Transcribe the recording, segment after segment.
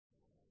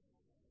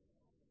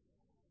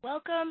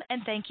Welcome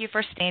and thank you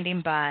for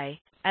standing by.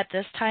 At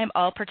this time,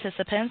 all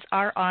participants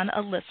are on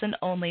a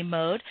listen-only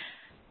mode.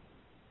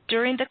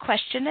 During the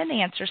question and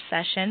answer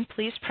session,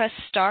 please press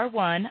star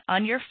 1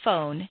 on your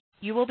phone.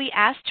 You will be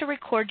asked to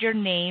record your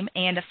name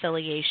and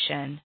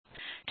affiliation.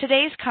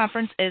 Today's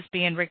conference is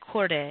being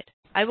recorded.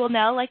 I will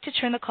now like to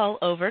turn the call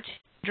over to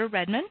Andrew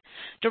Redmond,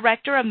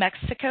 Director of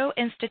Mexico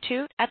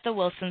Institute at the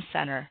Wilson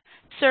Center.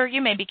 Sir,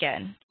 you may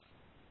begin.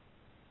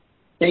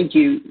 Thank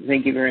you.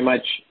 Thank you very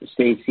much,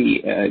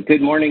 Stacy.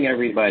 Good morning,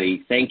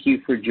 everybody. Thank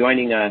you for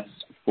joining us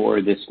for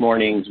this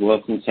morning's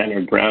Wilson Center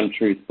Ground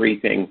Truth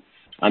Briefing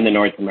on the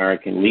North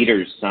American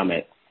Leaders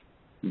Summit.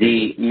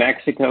 The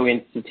Mexico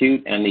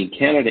Institute and the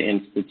Canada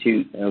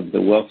Institute of the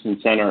Wilson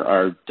Center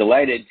are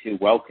delighted to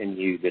welcome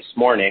you this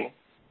morning.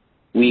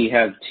 We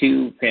have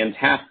two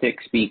fantastic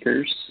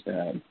speakers,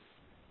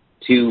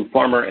 two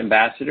former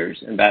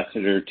ambassadors,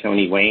 Ambassador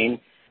Tony Wayne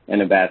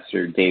and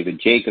Ambassador David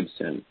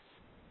Jacobson.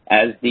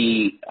 As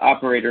the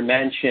operator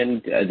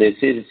mentioned, this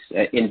is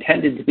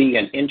intended to be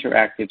an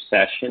interactive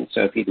session,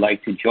 so if you'd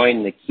like to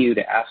join the queue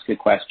to ask a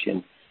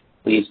question,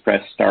 please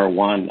press star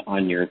 1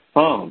 on your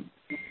phone.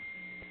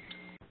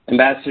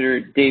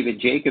 Ambassador David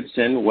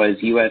Jacobson was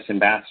U.S.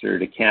 Ambassador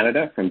to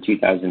Canada from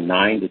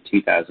 2009 to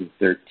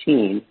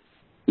 2013.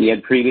 He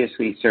had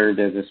previously served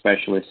as a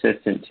Special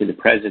Assistant to the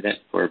President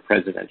for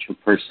Presidential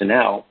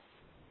Personnel.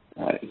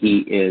 He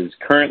is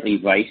currently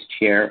Vice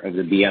Chair of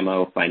the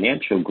BMO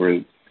Financial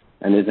Group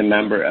and is a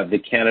member of the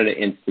Canada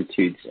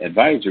Institute's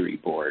Advisory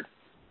Board.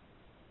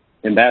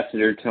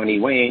 Ambassador Tony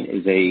Wayne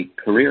is a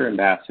career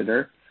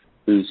ambassador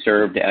who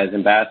served as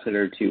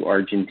ambassador to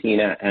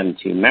Argentina and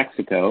to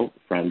Mexico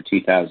from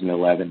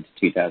 2011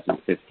 to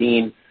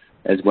 2015,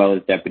 as well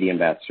as deputy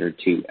ambassador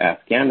to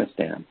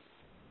Afghanistan.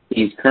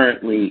 He's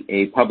currently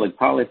a public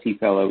policy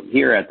fellow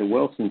here at the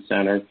Wilson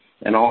Center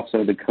and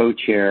also the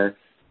co-chair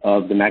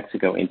of the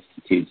Mexico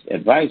Institute's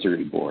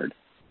Advisory Board.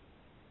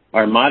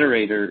 Our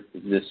moderator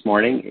this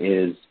morning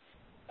is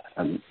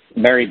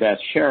Mary Beth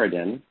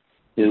Sheridan,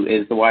 who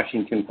is the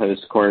Washington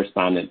Post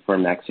correspondent for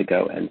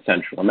Mexico and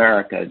Central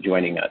America,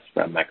 joining us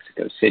from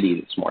Mexico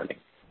City this morning.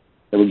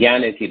 So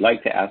again, if you'd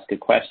like to ask a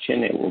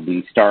question, it will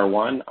be star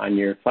 1 on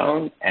your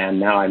phone. And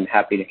now I'm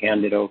happy to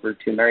hand it over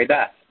to Mary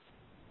Beth.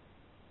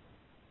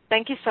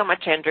 Thank you so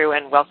much, Andrew,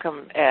 and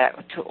welcome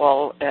to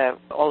all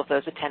of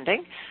those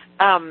attending.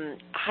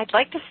 I'd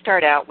like to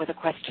start out with a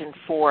question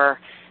for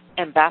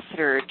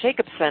Ambassador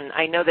Jacobson.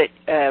 I know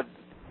that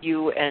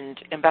you and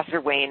Ambassador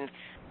Wayne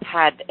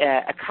had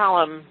a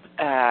column,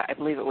 I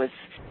believe it was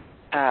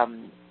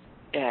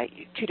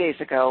 2 days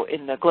ago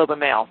in the Globe and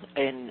Mail,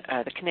 in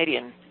the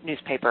Canadian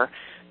newspaper,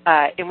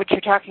 in which you're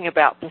talking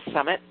about the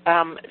summit.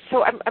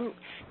 So I'm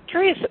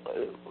curious,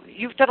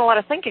 you've done a lot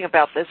of thinking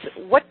about this.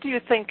 What do you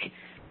think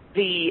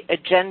the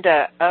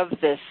agenda of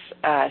this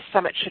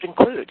summit should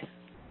include?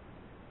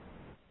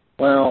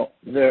 Well,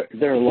 there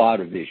are a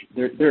lot of issues.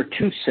 There are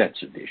two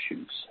sets of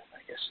issues, I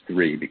guess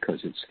three because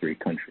it's three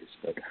countries.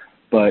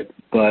 But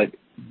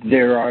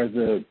there are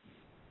the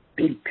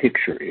big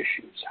picture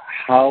issues.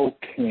 How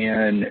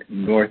can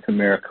North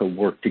America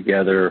work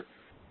together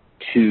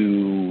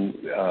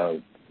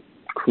to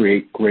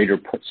create greater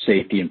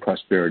safety and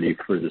prosperity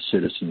for the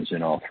citizens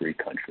in all three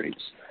countries?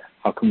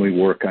 How can we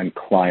work on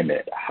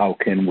climate? How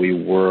can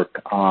we work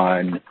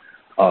on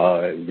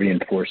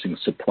reinforcing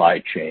supply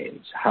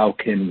chains? How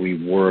can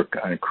we work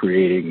on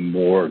creating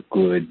more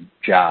good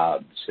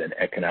jobs and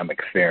economic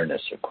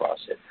fairness across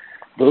it?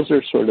 Those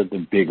are sort of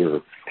the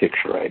bigger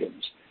picture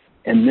items.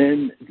 And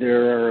then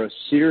there are a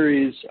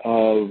series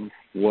of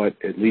what,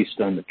 at least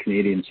on the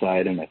Canadian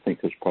side, and I think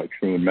that's probably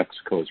true in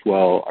Mexico as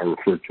well, are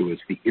referred to as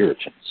the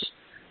irritants.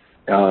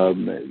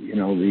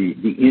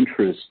 The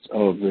interests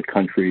of the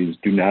countries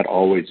do not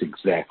always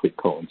exactly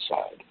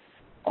coincide.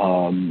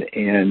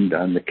 And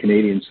on the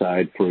Canadian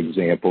side, for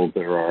example,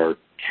 there are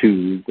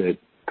two that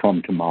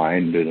come to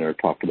mind and are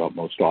talked about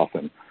most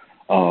often.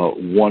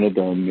 One of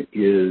them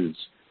is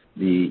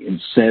the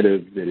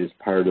incentive that is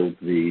part of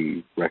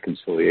the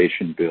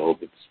reconciliation bill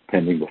that's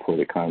pending before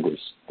the Congress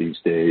these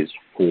days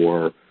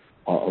for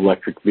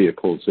electric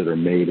vehicles that are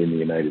made in the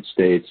United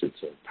States.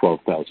 It's a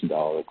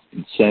 $12,000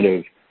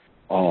 incentive.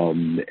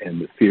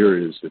 And the fear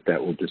is that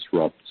will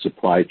disrupt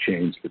supply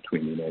chains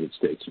between the United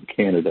States and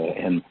Canada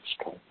and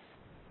Mexico.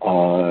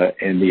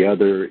 And the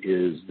other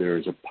is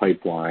there's a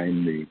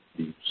pipeline,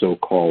 the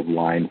so-called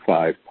Line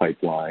 5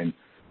 pipeline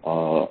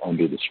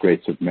under the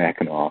Straits of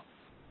Mackinac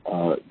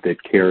that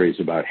carries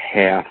about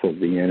half of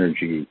the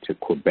energy to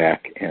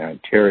Quebec and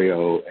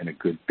Ontario and a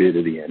good bit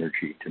of the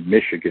energy to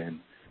Michigan.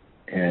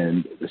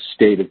 And the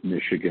state of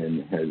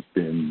Michigan has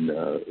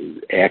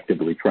been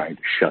actively trying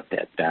to shut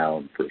that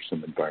down for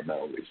some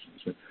environmental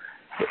reasons.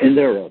 And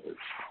there are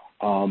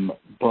others.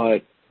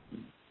 But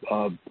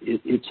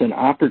it's an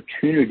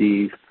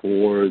opportunity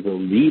for the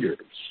leaders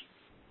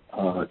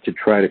to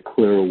try to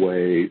clear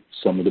away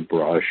some of the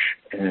brush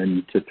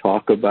and to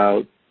talk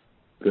about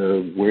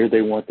where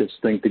they want this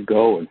thing to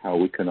go and how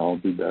we can all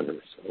do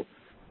better. So,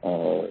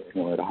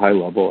 at a high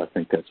level, I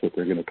think that's what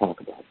they're going to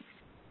talk about.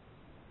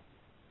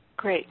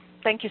 Great.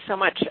 Thank you so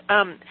much.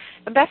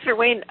 Ambassador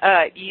Wayne,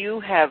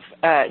 you have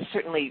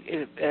certainly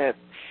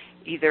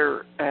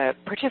either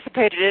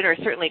participated in or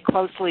certainly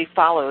closely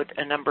followed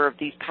a number of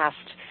these past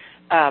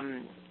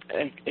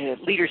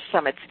leaders'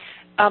 summits.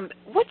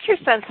 What's your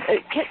sense,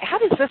 how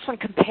does this one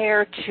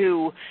compare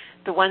to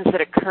the ones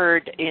that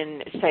occurred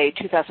in, say,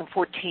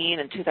 2014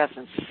 and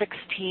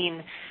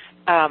 2016?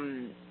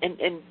 And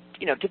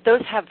did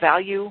those have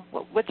value?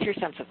 What's your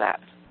sense of that?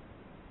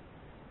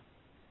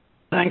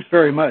 Thanks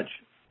very much.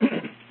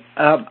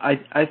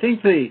 I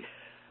think the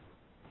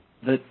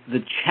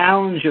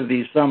challenge of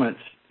these summits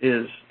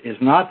is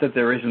not that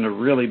there isn't a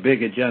really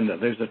big agenda.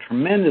 There's a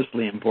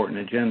tremendously important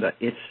agenda.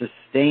 It's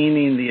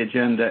sustaining the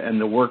agenda and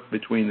the work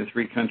between the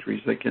three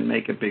countries that can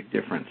make a big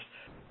difference.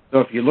 So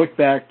if you look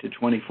back to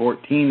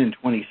 2014 and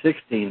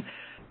 2016,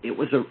 there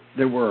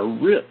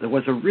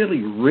was a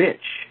really rich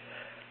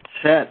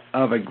set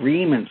of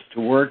agreements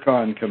to work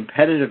on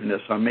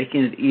competitiveness, on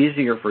making it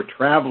easier for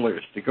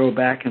travelers to go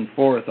back and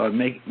forth, on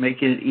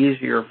making it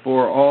easier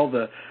for all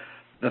the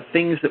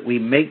things that we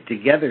make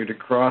together to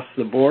cross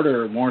the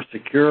border more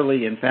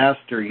securely and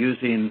faster,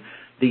 using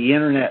the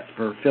internet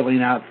for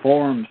filling out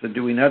forms and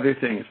doing other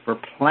things, for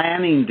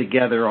planning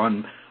together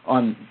on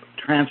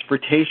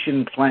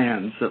transportation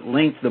plans that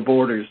link the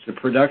borders to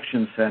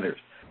production centers,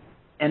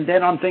 and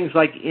then on things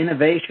like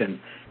innovation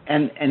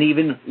and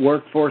even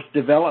workforce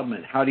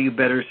development. How do you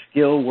better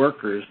skill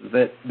workers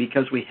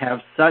because we have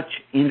such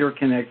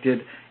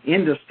interconnected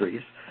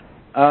industries,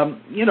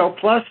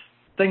 plus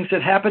things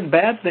that happen,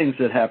 bad things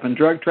that happen,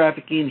 drug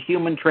trafficking,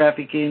 human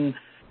trafficking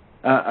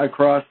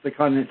across the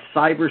continent,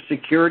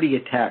 cybersecurity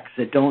attacks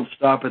that don't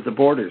stop at the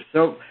borders.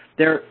 So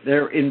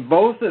there in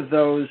both of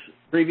those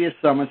previous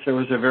summits, there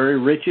was a very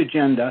rich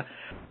agenda.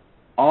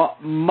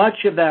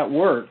 Much of that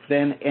work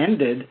then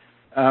ended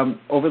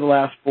over the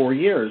last 4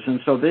 years.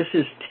 And so this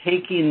is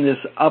taking this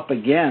up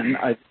again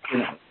in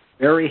a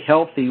very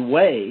healthy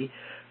way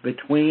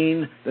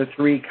between the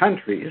three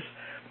countries.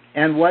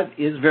 And what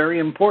is very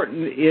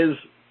important is,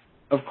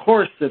 of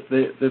course, that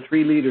the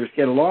three leaders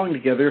get along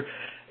together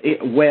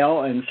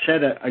well and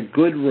set a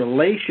good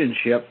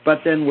relationship, but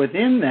then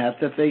within that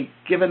they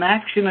give an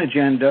action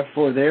agenda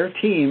for their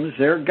teams,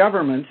 their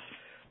governments,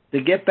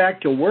 to get back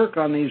to work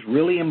on these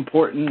really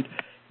important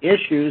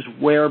issues,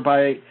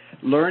 whereby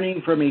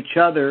learning from each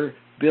other,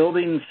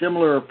 building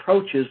similar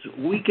approaches,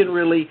 we can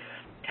really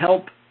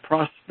help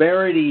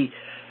prosperity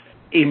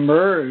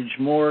emerge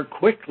more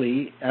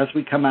quickly as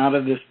we come out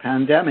of this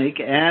pandemic,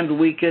 and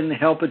we can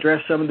help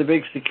address some of the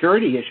big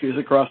security issues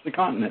across the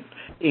continent,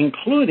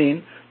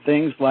 including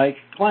things like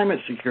climate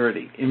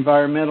security,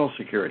 environmental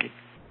security.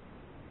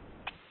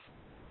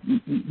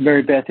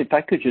 Mary Beth, if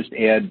I could just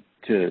add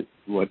to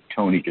what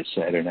Tony just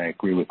said, and I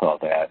agree with all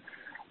that.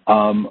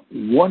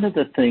 One of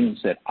the things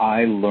that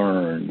I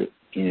learned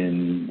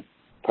in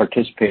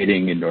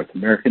participating in North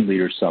American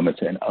Leader Summits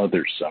and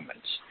other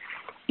summits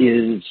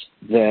is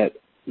that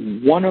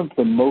one of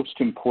the most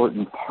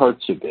important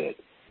parts of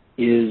it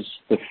is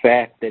the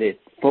fact that it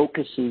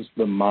focuses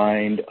the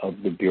mind of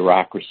the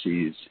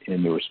bureaucracies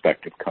in the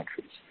respective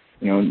countries.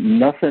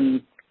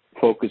 Nothing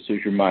focuses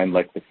your mind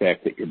like the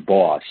fact that your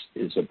boss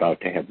is about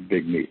to have a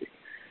big meeting.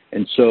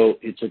 And so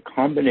it's a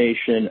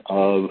combination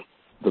of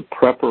the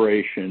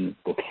preparation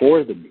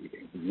before the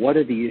meeting. What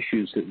are the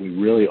issues that we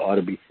really ought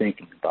to be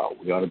thinking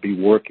about, we ought to be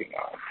working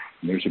on?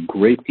 And there's a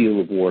great deal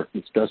of work.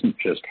 This doesn't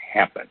just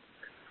happen.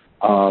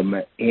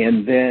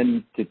 And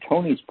then, to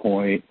Tony's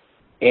point,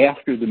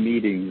 after the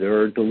meeting,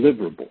 there are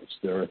deliverables.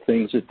 There are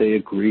things that they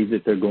agree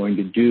that they're going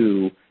to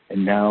do,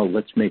 and now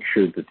let's make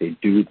sure that they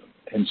do them.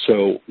 And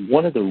so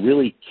one of the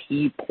really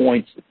key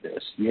points of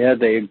this,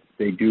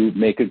 they do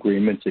make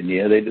agreements, and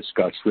they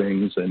discuss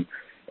things, and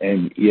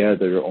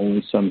there are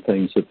only some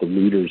things that the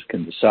leaders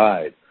can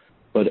decide.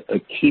 But a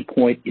key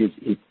point is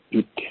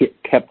it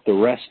kept the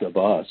rest of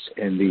us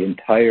and the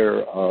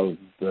entire of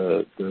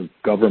the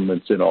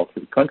governments in all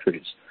three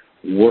countries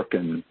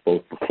working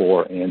both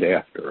before and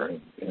after.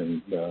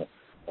 And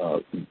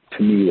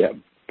to me, that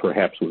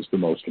perhaps was the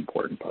most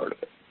important part of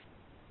it.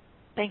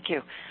 Thank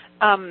you.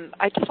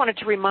 I just wanted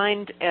to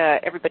remind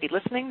everybody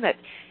listening that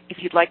if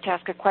you'd like to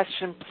ask a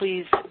question,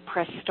 please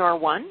press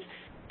 *1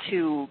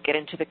 to get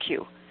into the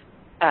queue.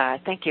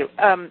 Thank you.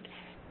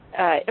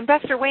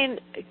 Ambassador Wayne,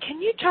 can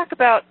you talk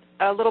about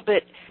a little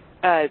bit,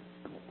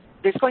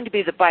 there's going to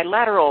be the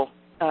bilateral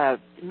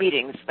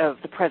meetings of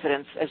the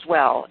presidents as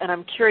well, and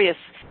I'm curious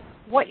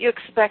what you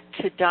expect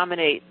to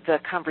dominate the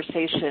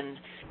conversation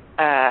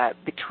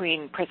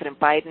between President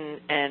Biden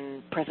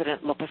and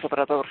President López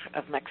Obrador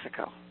of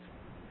Mexico.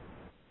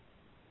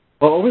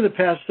 Well, over the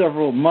past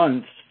several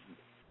months,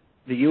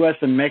 the U.S.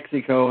 and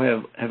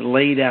Mexico have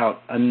laid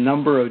out a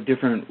number of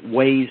different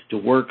ways to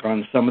work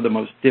on some of the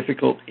most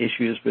difficult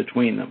issues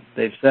between them.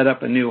 They've set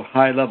up a new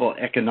high-level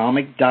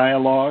economic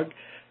dialogue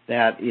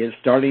that is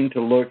starting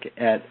to look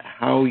at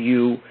how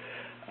you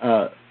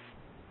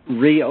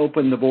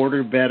reopen the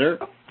border better,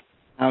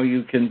 how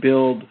you can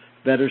build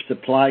better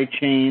supply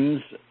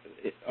chains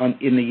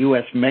in the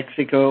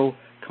U.S.-Mexico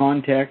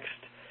context,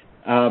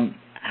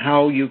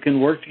 how you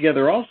can work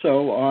together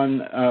also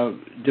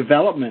on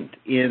development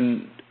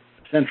in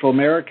Central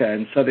America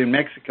and southern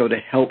Mexico to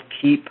help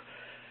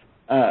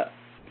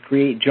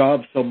create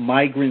jobs so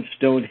migrants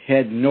don't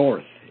head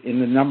north in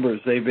the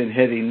numbers they've been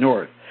heading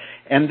north.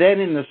 And then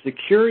in the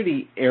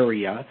security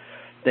area,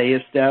 they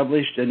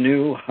established a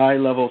new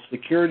high-level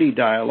security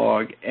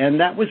dialogue, and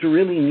that was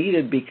really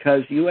needed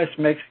because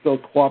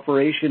U.S.-Mexico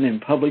cooperation in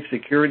public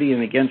security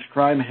and against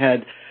crime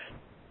had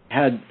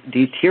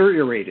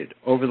deteriorated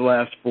over the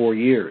last 4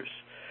 years.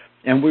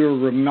 And we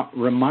were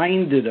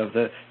reminded of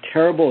the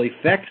terrible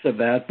effects of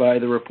that by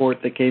the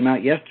report that came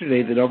out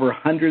yesterday that over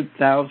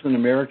 100,000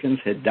 Americans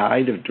had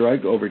died of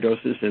drug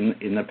overdoses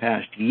in the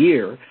past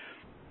year,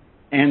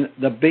 and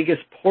the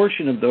biggest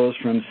portion of those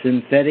from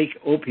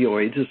synthetic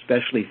opioids,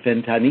 especially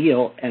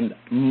fentanyl, and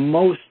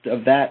most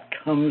of that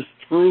comes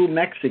through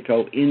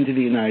Mexico into the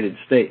United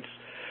States.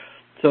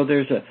 So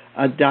there's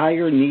a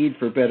dire need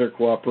for better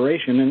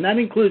cooperation, and that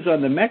includes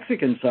on the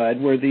Mexican side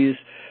where these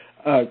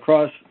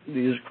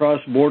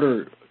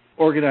cross-border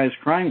organized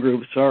crime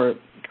groups are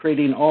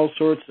creating all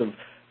sorts of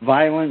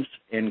violence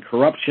and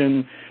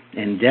corruption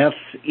and deaths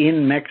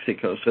in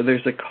Mexico. So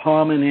there's a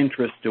common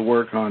interest to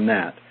work on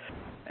that.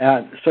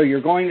 So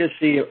you're going to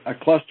see a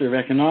cluster of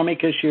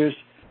economic issues,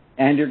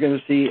 and you're going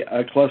to see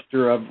a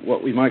cluster of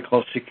what we might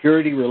call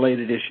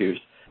security-related issues.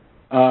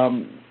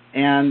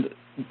 And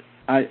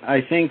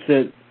I think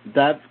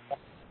that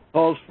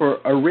calls for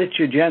a rich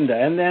agenda.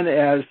 And then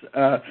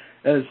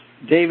as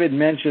David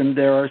mentioned,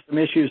 there are some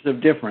issues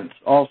of difference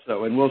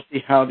also, and we'll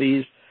see how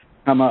these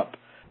come up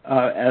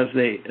as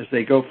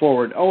they go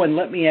forward. Oh, and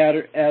let me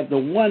add the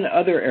one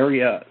other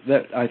area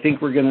that I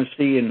think we're going to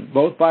see in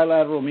both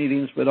bilateral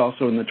meetings, but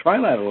also in the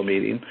trilateral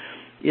meeting,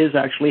 is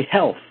actually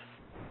health.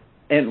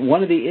 And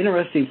one of the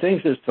interesting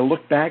things is to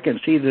look back and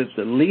see that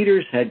the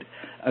leaders had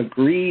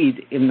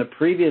agreed in the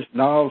previous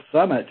NAL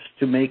summits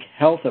to make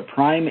health a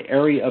prime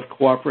area of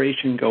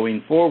cooperation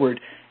going forward,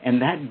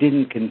 and that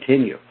didn't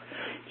continue.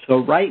 So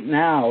right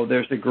now,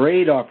 there's a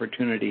great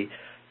opportunity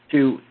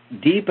to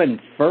deepen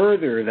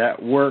further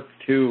that work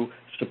to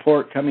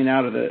support coming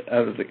out of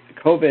the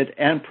COVID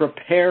and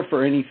prepare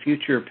for any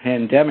future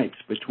pandemics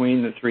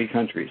between the three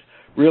countries.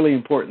 Really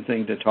important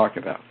thing to talk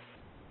about.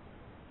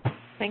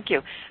 Thank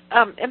you.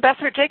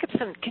 Ambassador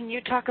Jacobson, can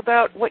you talk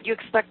about what you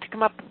expect to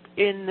come up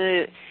in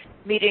the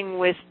meeting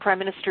with Prime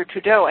Minister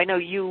Trudeau? I know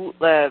you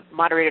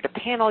moderated a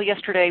panel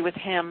yesterday with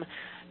him.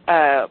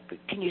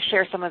 Can you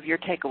share some of your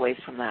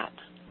takeaways from that?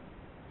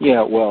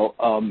 Yeah, well,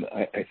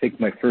 I think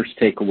my first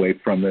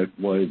takeaway from it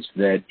was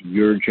that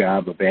your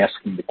job of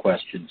asking the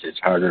questions is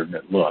harder than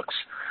it looks.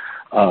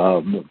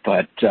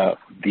 But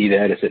be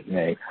that as it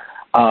may.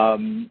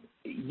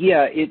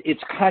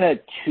 It's kind of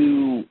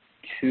two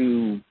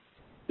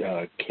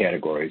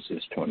categories,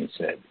 as Tony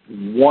said.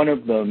 One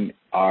of them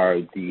are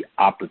the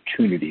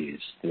opportunities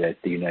that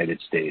the United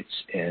States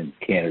and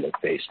Canada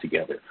face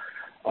together.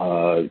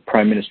 The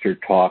Prime Minister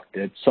talked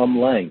at some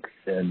length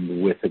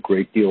and with a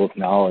great deal of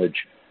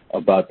knowledge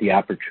about the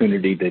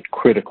opportunity that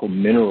critical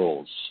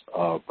minerals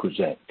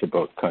present to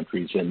both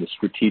countries and the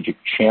strategic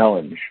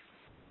challenge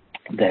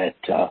that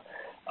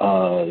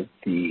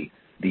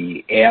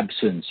the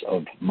absence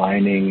of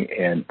mining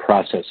and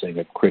processing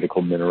of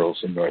critical minerals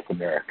in North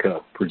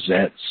America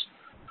presents.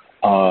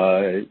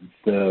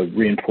 The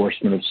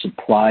reinforcement of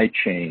supply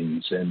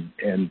chains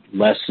and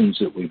lessons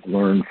that we've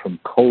learned from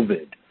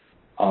COVID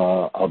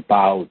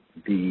about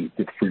the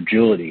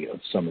fragility of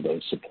some of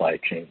those supply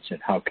chains and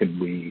how can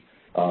we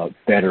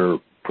better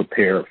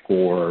prepare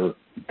for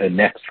the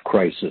next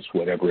crisis,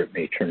 whatever it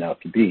may turn out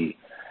to be.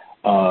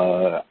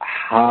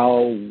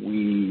 How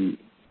we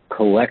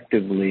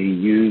collectively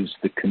use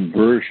the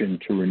conversion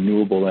to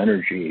renewable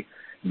energy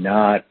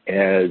not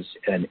as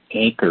an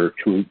anchor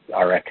to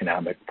our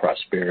economic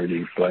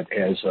prosperity, but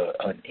as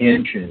an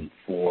engine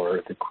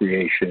for the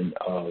creation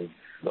of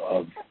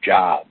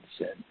jobs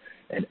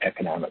and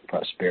economic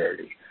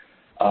prosperity.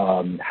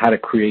 How to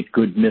create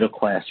good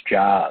middle-class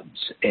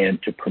jobs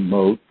and to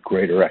promote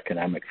greater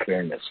economic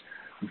fairness.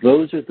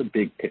 Those are the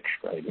big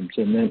picture items.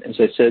 And then, as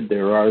I said,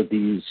 there are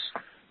the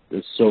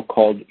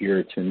so-called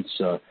irritants.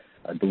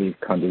 I believe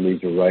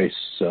Condoleezza Rice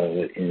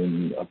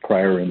in a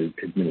prior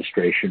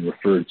administration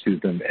referred to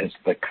them as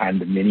the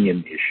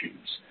condominium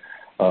issues,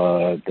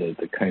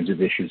 the kinds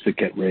of issues that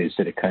get raised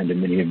at a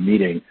condominium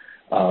meeting.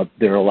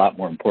 They're a lot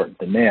more important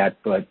than that,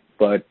 but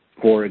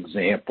for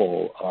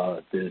example,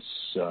 this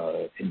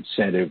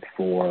incentive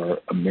for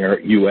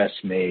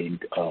U.S.-made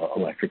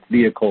electric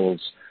vehicles,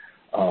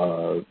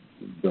 the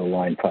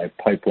Line 5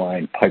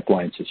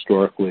 pipelines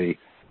historically,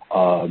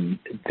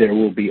 there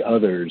will be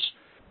others.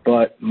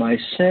 But my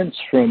sense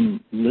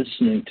from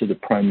listening to the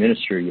Prime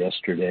Minister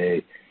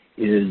yesterday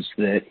is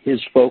that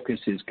his focus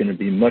is going to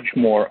be much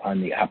more on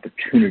the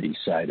opportunity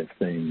side of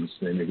things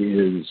than it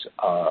is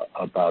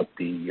about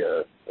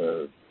the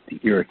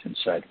irritant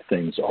side of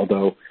things,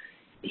 although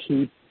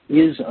he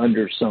is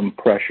under some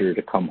pressure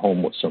to come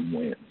home with some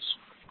wins.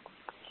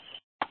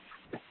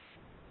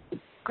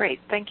 Great.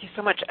 Thank you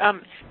so much.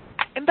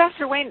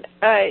 Ambassador Wayne,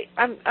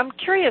 I'm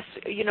curious.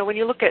 When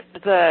you look at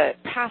the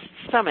past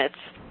summits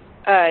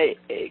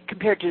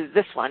compared to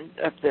this one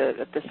of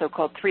the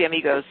so-called Three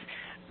Amigos,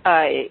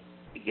 I'm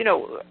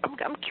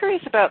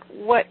curious about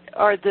what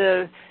are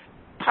the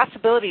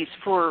possibilities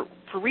for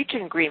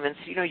reaching agreements.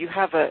 You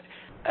have a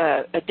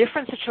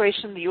different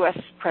situation. The U.S.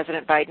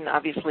 President Biden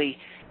obviously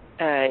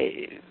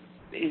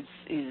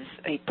is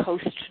a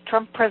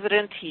post-Trump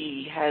president.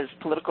 He has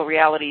political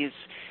realities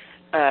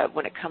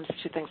when it comes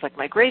to things like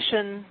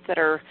migration that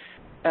are,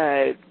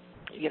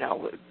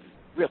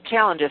 real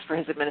challenges for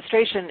his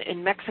administration.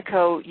 In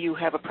Mexico, you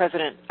have a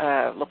President,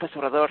 López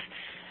Obrador,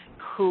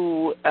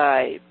 who,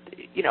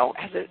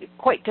 has a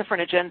quite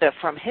different agenda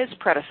from his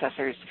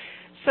predecessors.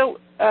 So,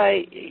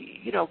 are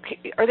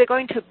they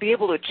going to be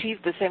able to achieve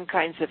the same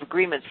kinds of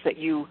agreements that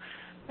you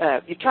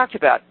talked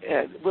about?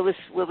 Will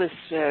this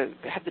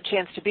have the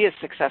chance to be as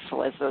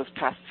successful as those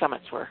past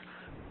summits were?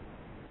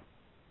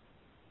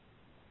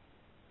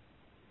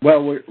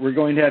 Well, we're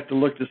going to have to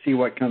look to see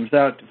what comes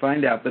out to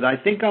find out. But I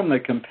think on the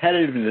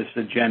competitiveness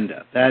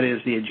agenda, that is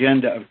the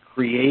agenda of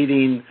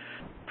creating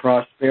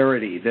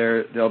prosperity,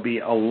 there'll be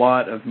a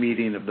lot of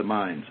meeting of the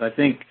minds. I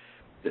think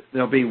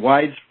there'll be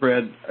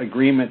widespread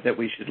agreement that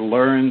we should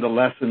learn the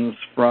lessons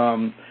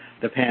from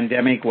the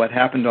pandemic, what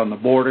happened on the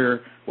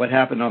border, what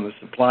happened on the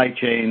supply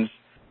chains,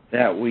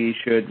 that we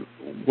should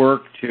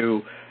work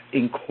to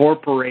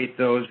incorporate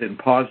those in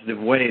positive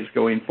ways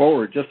going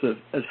forward, just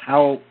as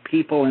how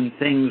people and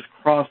things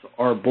cross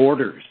our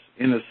borders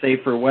in a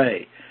safer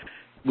way.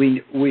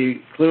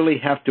 We clearly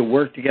have to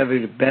work together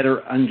to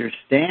better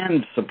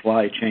understand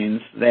supply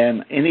chains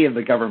than any of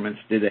the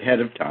governments did ahead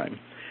of time.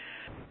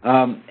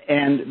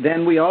 And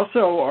then we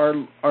also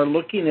are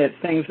looking at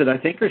things that I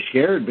think are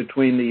shared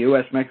between the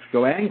U.S.,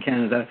 Mexico, and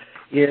Canada,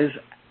 is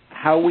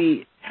how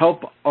we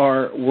help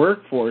our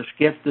workforce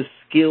get the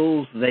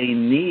skills they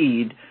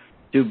need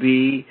to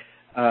be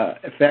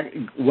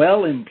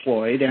well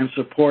employed and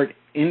support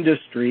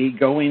industry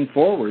going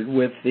forward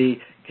with the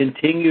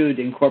continued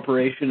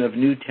incorporation of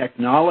new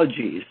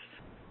technologies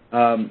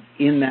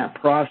in that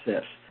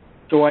process.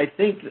 So I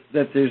think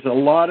that there's a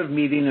lot of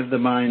meeting of the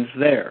minds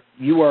there.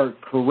 You are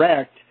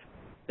correct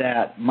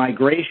that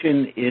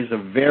migration is a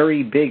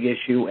very big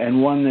issue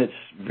and one that's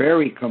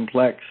very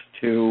complex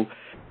to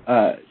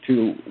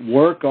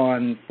work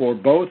on for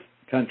both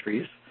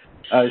countries,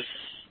 so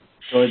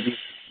the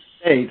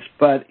States,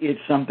 but it's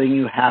something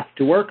you have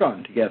to work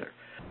on together.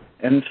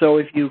 And so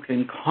if you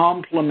can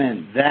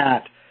complement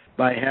that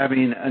by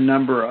having a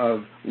number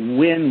of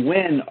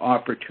win-win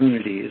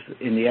opportunities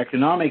in the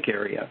economic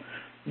area,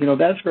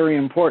 that's very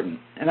important.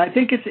 And I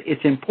think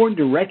it's important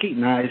to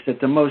recognize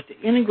that the most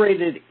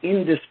integrated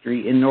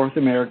industry in North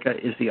America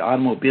is the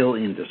automobile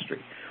industry.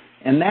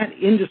 And that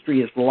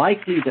industry is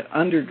likely to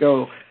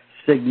undergo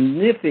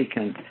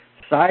significant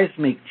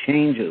seismic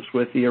changes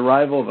with the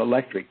arrival of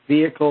electric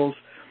vehicles,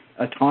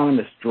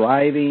 autonomous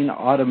driving,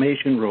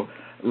 automation,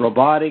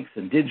 robotics,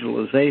 and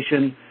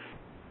digitalization,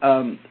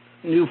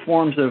 new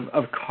forms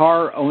of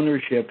car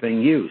ownership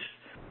and use.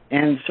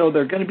 And so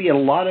there are going to be a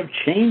lot of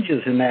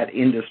changes in that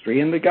industry,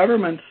 and the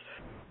governments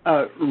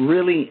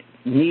really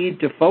need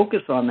to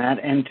focus on that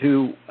and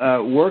to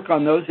work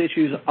on those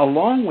issues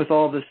along with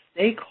all the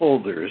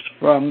stakeholders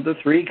from the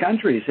three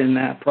countries in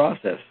that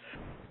process.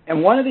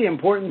 And one of the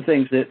important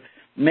things that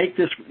make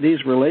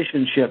these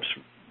relationships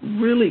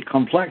really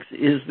complex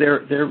is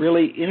they're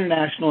really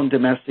international and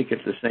domestic at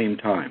the same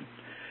time.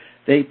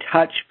 They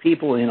touch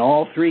people in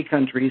all three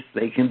countries.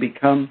 They can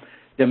become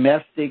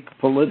domestic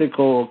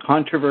political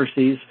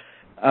controversies,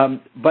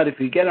 but if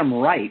you get them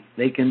right,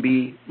 they can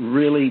be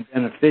really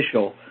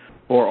beneficial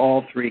for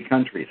all three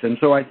countries. And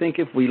so I think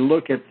if we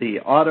look at the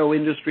auto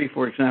industry,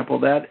 for example,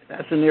 that's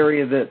an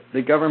area that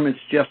the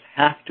governments just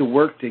have to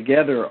work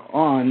together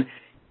on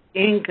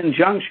in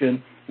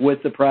conjunction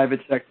with the private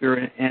sector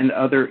and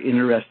other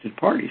interested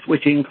parties,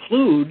 which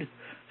include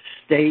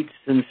states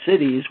and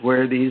cities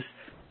where these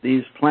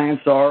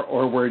plants are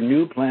or where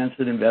new plants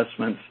and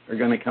investments are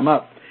going to come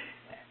up.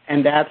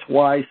 And that's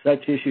why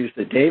such issues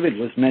that David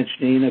was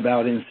mentioning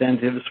about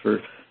incentives for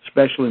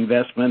special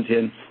investment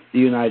in the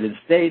United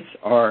States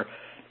are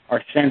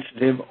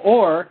sensitive,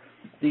 or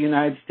the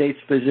United States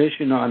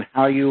position on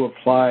how you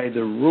apply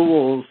the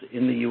rules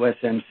in the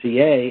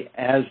USMCA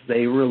as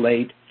they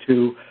relate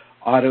to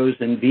autos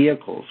and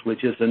vehicles,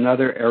 which is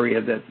another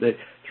area that the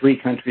three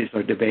countries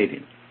are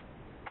debating.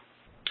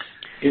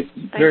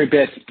 Mary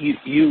Beth,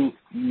 you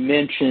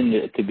mentioned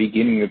at the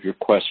beginning of your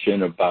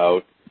question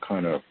about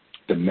kind of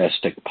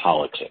domestic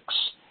politics.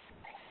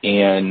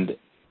 And,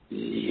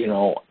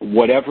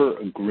 whatever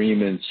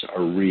agreements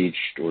are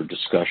reached or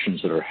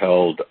discussions that are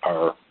held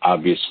are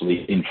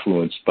obviously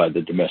influenced by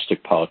the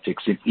domestic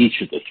politics in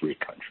each of the three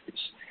countries.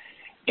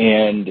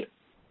 And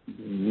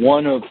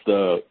one of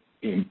the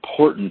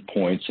important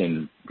points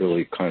and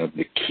really kind of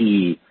the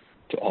key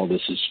to all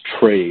this is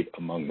trade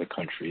among the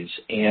countries.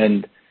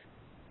 And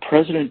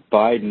President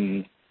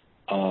Biden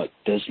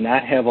does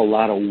not have a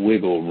lot of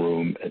wiggle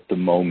room at the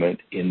moment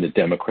in the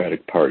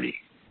Democratic Party.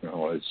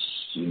 As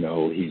you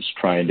know, he's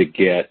trying to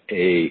get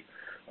a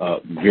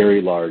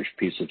very large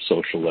piece of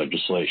social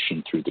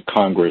legislation through the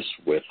Congress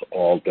with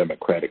all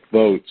Democratic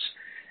votes.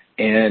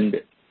 And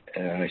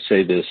I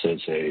say this as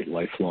a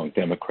lifelong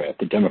Democrat,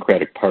 the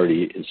Democratic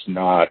Party is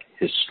not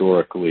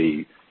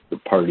historically the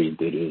party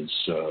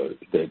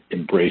that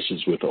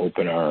embraces with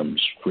open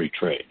arms free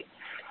trade.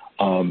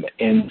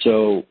 And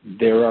so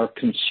there are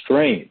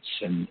constraints,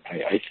 and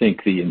I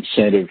think the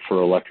incentive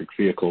for electric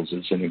vehicles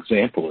is an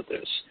example of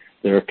this.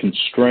 There are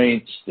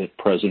constraints that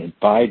President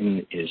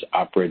Biden is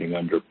operating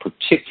under,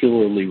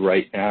 particularly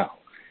right now.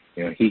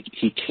 You know, he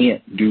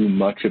can't do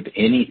much of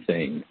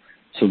anything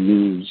to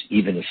lose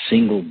even a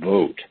single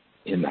vote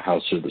in the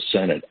House or the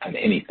Senate on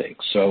anything.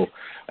 So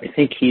I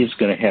think he is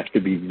going to have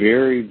to be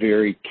very,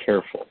 very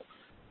careful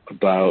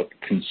about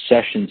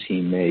concessions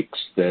he makes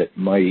that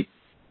might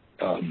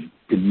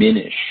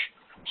diminish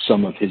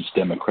some of his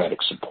Democratic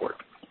support.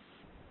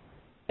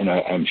 And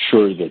I'm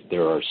sure that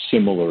there are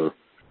similar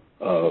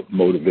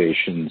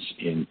motivations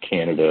in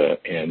Canada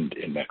and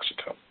in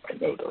Mexico. I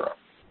know there are.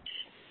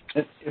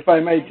 If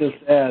I may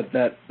just add,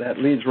 that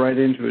leads right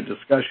into a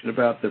discussion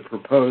about the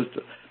proposed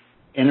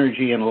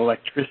energy and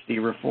electricity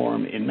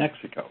reform in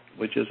Mexico,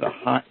 which is a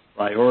high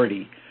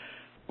priority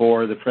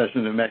for the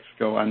President of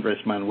Mexico,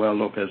 Andrés Manuel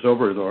López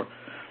Obrador,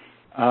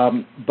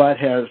 but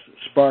has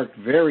sparked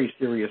very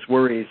serious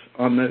worries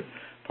on the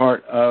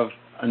part of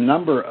a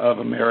number of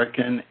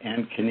American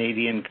and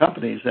Canadian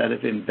companies that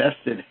have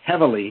invested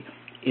heavily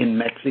in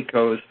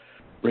Mexico's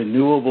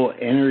renewable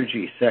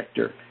energy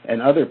sector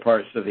and other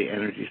parts of the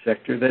energy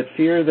sector that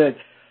fear that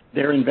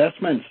their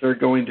investments are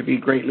going to be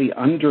greatly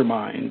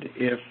undermined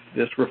if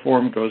this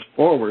reform goes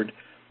forward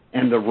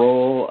and the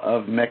role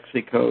of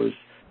Mexico's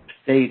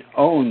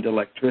state-owned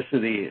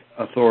electricity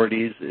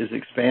authorities is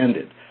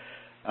expanded.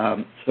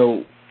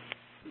 So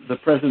the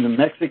President of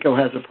Mexico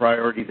has a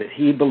priority that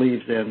he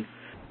believes in.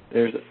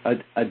 There's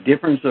a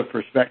difference of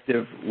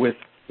perspective with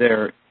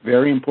their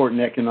very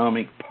important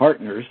economic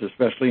partners,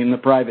 especially in the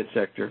private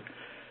sector.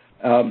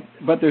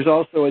 But there's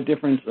also a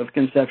difference of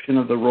conception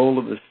of the role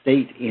of the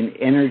state in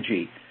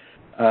energy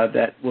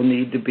that will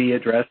need to be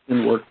addressed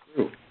and worked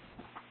through.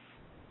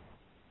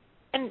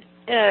 And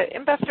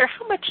Ambassador,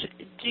 how much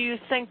do you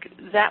think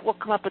that will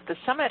come up at the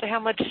summit? How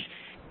much,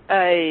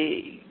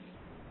 can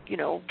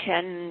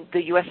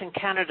the U.S. and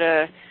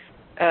Canada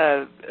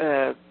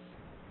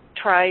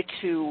try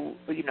to,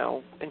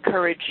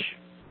 encourage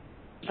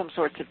some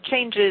sorts of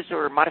changes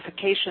or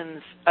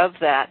modifications of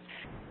that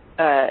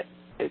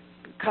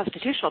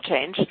constitutional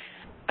change?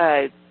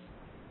 How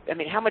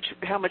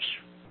much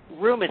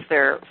room is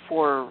there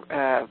for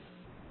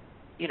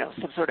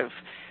some sort of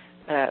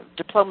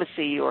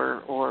diplomacy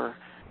or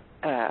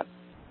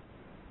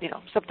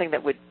something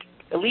that would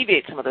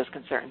alleviate some of those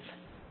concerns?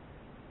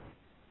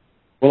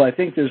 Well, I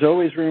think there's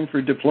always room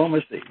for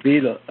diplomacy.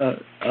 You're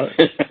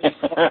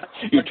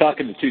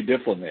talking to two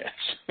diplomats.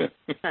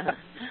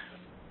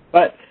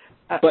 But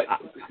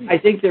I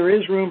think there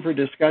is room for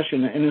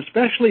discussion, and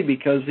especially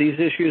because these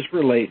issues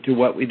relate to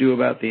what we do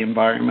about the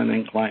environment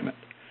and climate.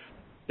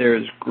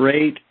 There's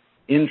great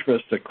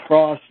interest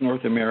across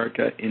North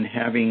America in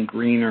having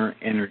greener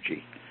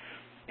energy.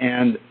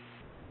 And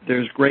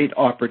there's great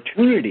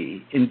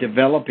opportunity in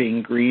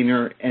developing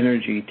greener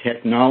energy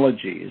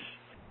technologies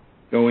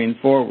going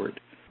forward.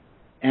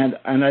 And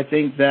I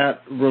think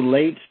that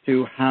relates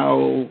to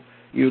how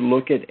you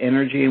look at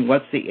energy and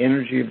what's the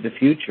energy of the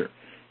future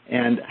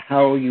and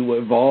how you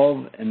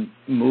evolve and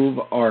move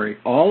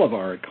all of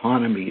our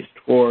economies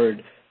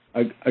toward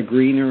a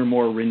greener,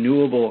 more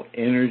renewable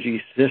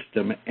energy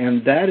system.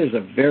 And that is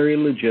a very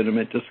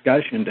legitimate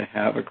discussion to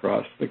have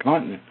across the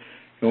continent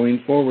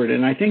going forward.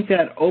 And I think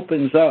that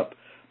opens up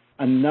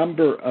a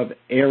number of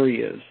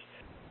areas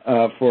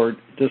for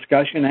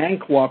discussion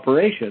and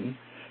cooperation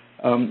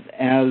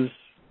as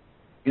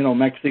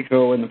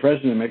Mexico and the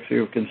President of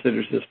Mexico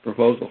considers this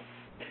proposal.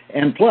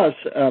 And plus,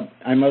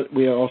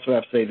 we also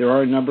have to say there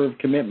are a number of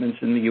commitments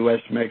in the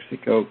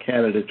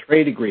U.S.-Mexico-Canada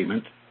trade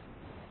agreement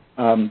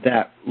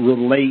that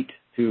relate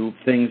to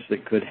things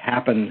that could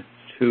happen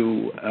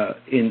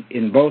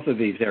in both of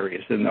these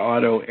areas, in the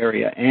auto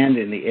area and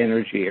in the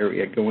energy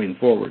area going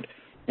forward.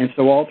 And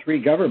so all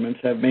three governments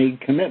have made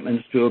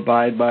commitments to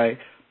abide by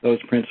those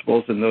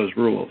principles and those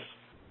rules.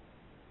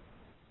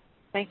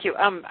 Thank you.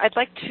 I'd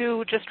like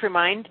to just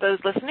remind those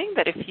listening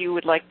that if you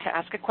would like to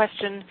ask a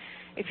question,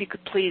 if you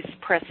could please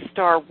press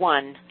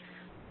 *1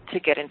 to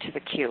get into the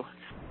queue.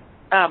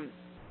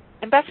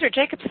 Ambassador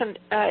Jacobson,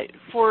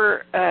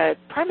 for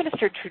Prime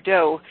Minister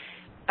Trudeau,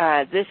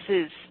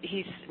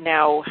 he's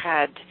now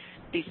had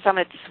these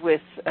summits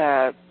with,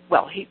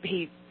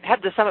 he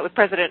had the summit with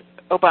President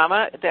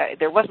Obama.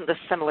 There wasn't a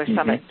similar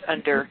summit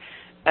under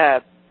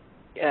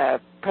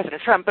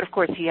President Trump, but of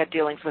course he had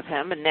dealings with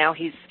him, and now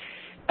he's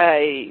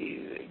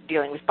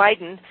dealing with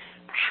Biden.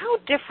 How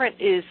different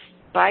is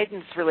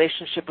Biden's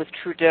relationship with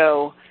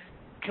Trudeau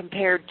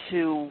compared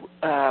to,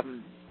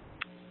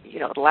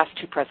 the last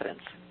two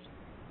presidents?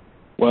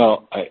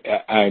 Well,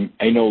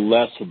 I know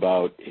less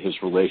about his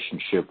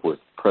relationship with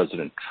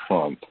President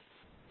Trump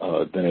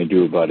than I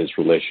do about his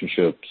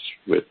relationships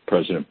with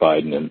President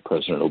Biden and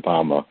President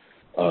Obama.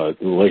 The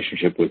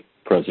relationship with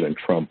President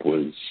Trump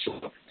was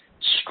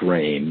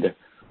strained,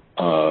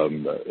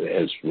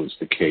 as was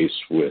the case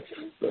with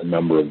a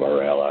number of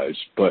our allies.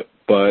 But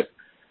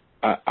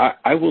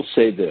I will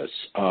say this.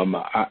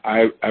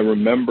 I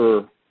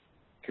remember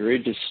very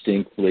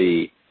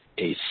distinctly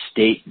a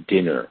state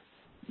dinner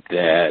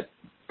that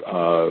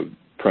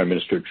Prime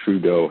Minister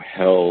Trudeau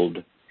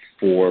held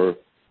for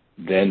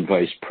then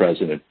Vice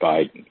President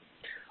Biden.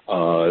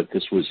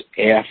 This was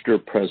after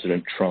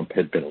President Trump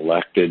had been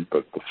elected,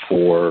 but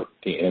before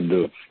the end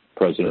of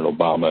President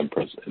Obama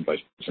and Vice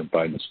President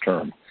Biden's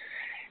term.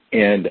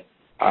 And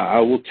I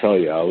will tell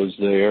you, I was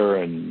there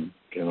and,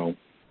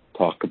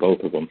 talked to both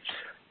of them.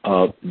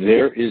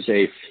 There is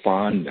a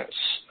fondness,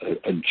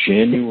 a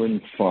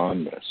genuine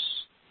fondness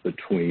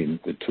between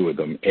the two of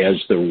them, as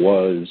there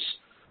was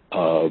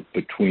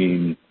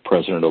between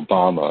President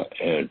Obama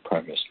and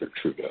Prime Minister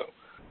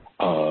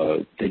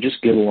Trudeau. They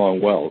just get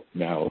along well.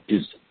 Now,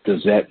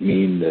 does that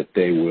mean that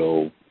they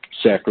will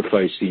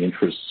sacrifice the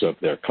interests of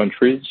their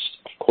countries?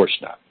 Of course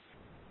not.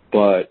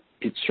 But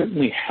it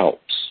certainly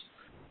helps.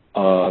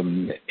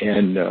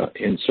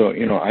 And so,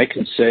 I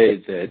can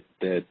say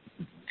that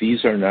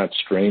these are not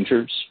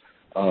strangers.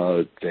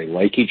 They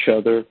like each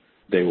other.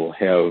 They will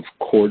have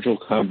cordial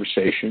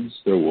conversations.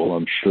 There will,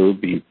 I'm sure,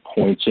 be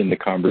points in the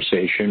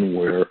conversation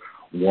where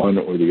one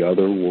or the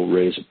other will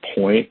raise a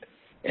point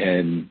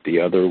and the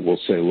other will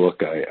say,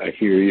 look, I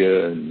hear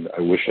you and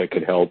I wish I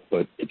could help,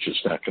 but it's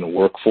just not going to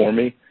work for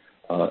me.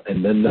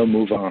 And then they'll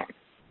move on.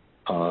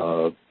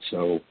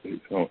 So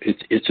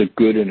it's a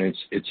good and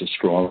it's a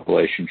strong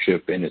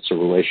relationship, and it's a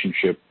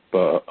relationship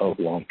of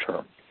long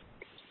term.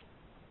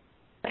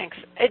 Thanks.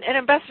 And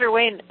Ambassador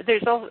Wayne,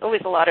 there's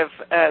always a lot of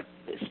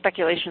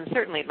speculation,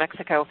 certainly in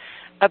Mexico,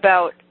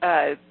 about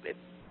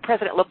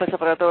President López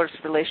Obrador's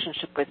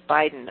relationship with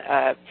Biden.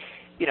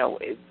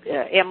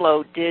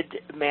 AMLO did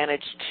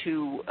manage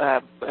to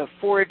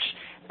forge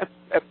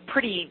a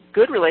pretty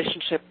good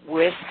relationship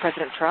with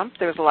President Trump.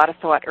 There was a lot of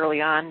thought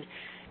early on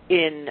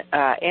in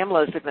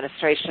AMLO's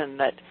administration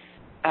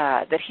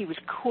that he was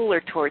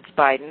cooler towards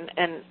Biden,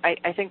 and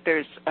I think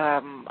there's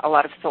a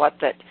lot of thought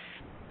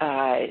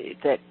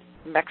that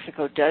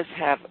Mexico does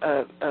have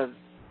a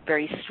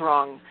very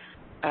strong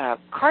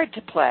card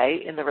to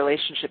play in the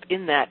relationship,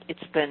 in that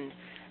it's been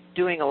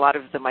doing a lot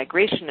of the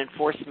migration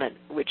enforcement,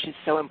 which is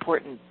so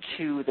important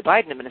to the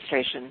Biden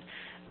administration.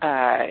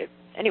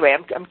 Anyway,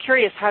 I'm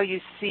curious how you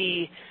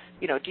see,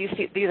 do you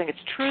think it's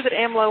true that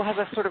AMLO has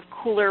a sort of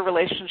cooler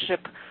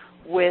relationship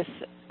with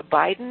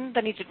Biden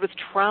than he did with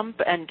Trump,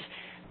 and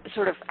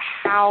sort of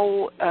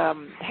how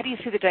do you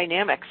see the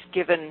dynamics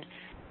given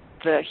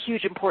the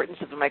huge importance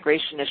of the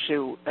migration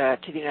issue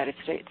to the United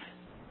States?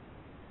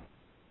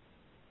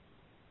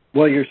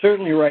 Well, you're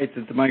certainly right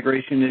that the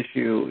migration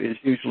issue is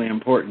hugely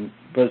important,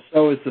 but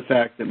so is the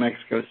fact that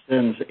Mexico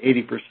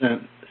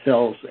sells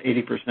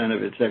 80%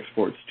 of its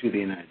exports to the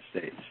United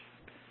States.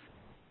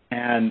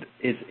 And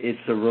it's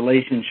a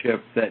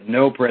relationship that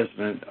no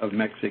president of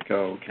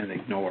Mexico can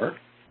ignore,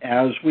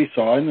 as we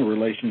saw in the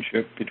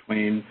relationship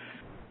between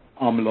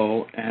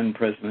AMLO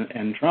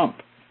and Trump.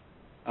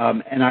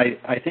 And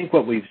I think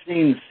what we've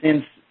seen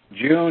since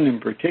June in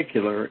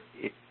particular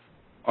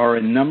are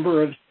a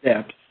number of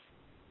steps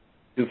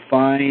to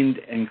find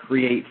and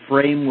create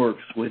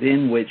frameworks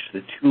within which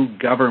the two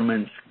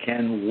governments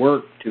can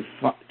work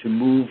to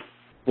move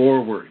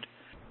forward.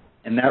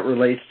 And that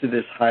relates to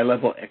this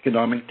high-level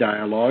economic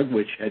dialogue,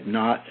 which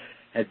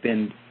had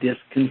been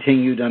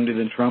discontinued under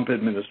the Trump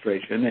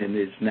administration and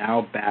is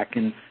now back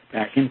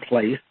in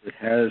place. It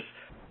has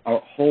a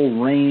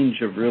whole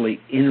range of really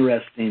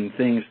interesting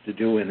things to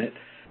do in it,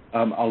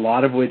 a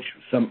lot of which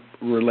some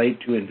relate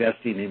to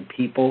investing in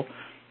people,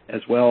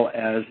 as well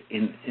as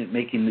in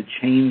making the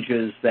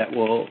changes that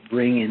will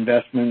bring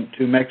investment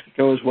to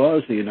Mexico as well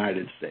as the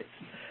United States.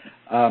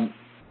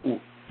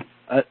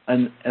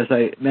 And as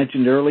I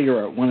mentioned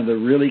earlier, one of the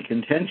really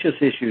contentious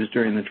issues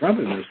during the Trump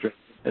administration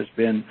has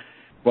been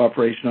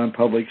cooperation on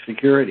public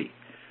security.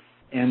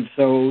 And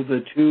so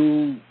the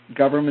two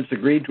governments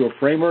agreed to a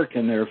framework,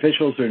 and their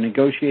officials are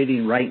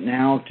negotiating right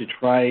now to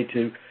try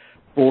to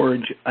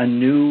forge a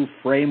new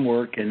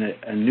framework and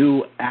a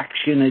new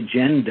action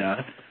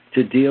agenda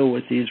to deal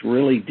with these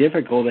really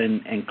difficult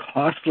and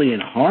costly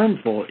and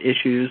harmful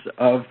issues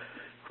of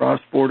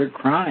cross-border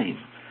crime,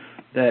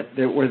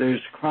 where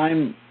there's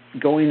crime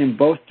going in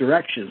both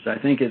directions. I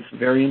think it's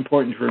very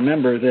important to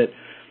remember that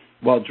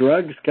while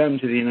drugs come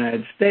to the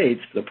United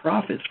States, the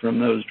profits from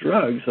those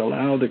drugs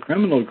allow the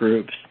criminal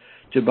groups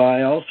to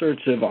buy all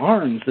sorts of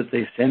arms that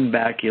they send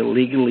back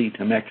illegally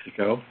to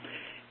Mexico,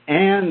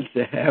 and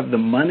to have the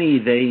money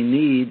they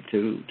need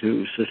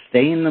to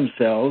sustain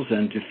themselves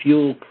and to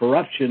fuel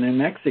corruption in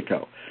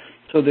Mexico.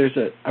 So there's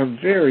a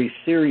very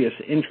serious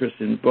interest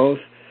in both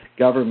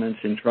governments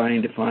in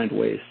trying to find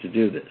ways to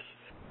do this.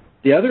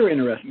 The other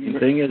interesting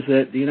thing is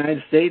that the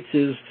United States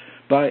is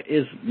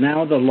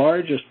now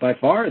by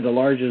far the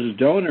largest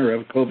donor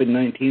of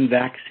COVID-19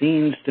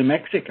 vaccines to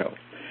Mexico.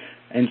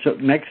 And so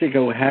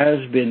Mexico has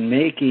been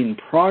making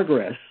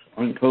progress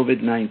on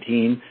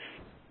COVID-19,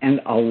 and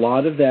a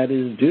lot of that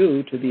is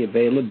due to the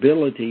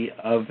availability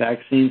of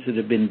vaccines that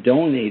have been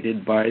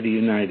donated by the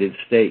United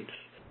States.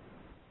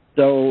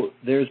 So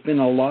there's been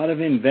a lot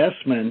of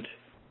investment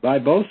by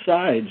both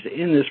sides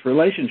in this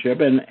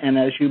relationship, and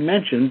as you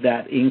mentioned,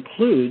 that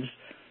includes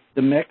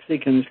the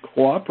Mexicans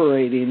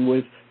cooperating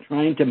with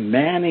trying to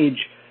manage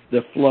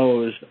the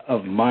flows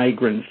of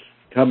migrants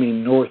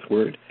coming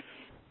northward,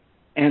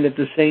 and at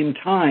the same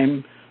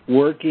time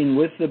working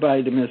with the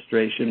Biden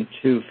administration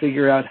to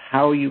figure out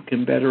how you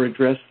can better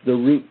address the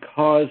root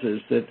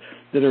causes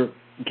that are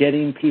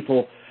getting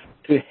people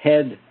to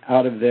head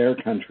out of their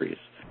countries,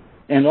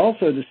 and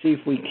also to see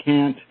if we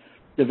can't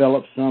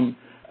develop some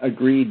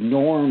agreed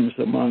norms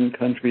among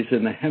countries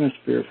in the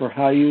hemisphere for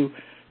how you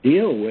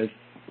deal with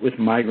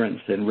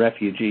migrants and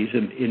refugees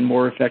in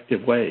more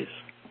effective ways.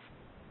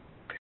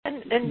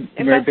 And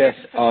Mary Beth,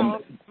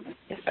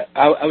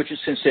 I was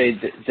just going to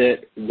say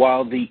that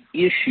while the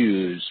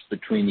issues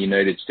between the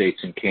United States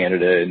and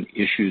Canada and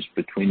issues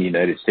between the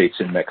United States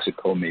and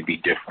Mexico may be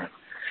different,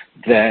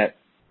 that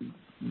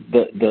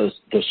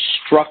the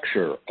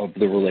structure of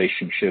the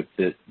relationship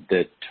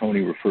that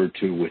Tony referred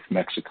to with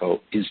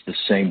Mexico is the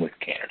same with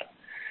Canada.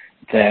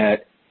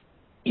 That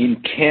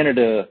in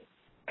Canada,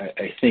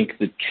 I think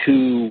the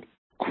two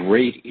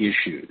great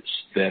issues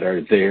that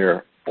are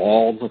there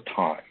all the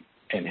time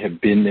and have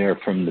been there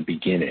from the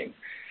beginning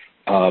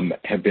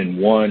have been,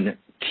 one,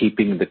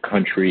 keeping the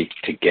country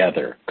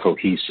together,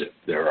 cohesive.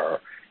 There are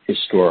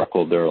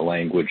historical, there are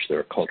language, there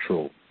are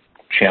cultural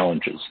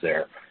challenges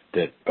there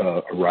that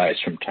arise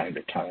from time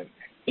to time,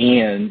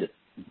 and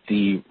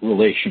the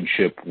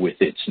relationship with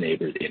its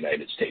neighbor, the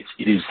United States.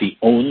 It is the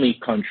only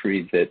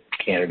country that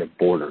Canada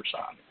borders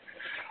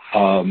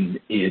on.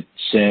 It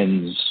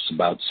sends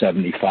about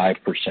 75%,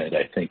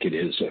 I think it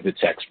is, of its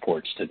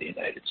exports to the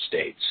United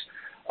States.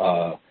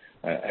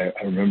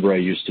 I remember I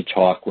used to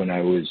talk when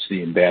I was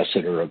the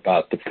ambassador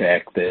about the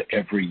fact that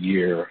every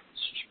year,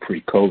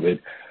 pre-COVID,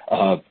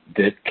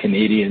 that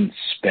Canadians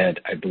spent,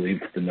 I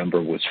believe the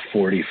number was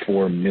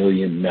 44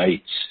 million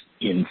nights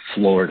in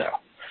Florida.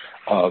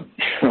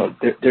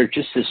 There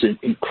just is an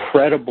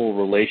incredible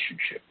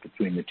relationship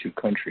between the two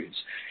countries.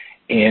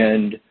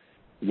 And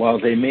while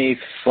they may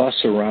fuss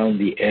around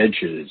the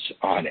edges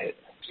on it,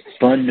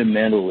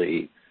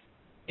 fundamentally,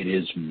 it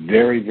is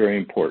very, very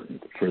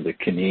important for the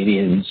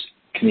Canadian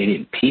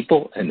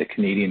people and the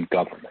Canadian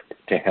government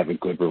to have a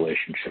good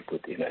relationship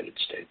with the United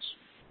States.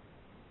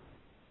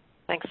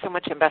 Thanks so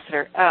much,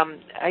 Ambassador.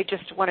 I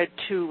just wanted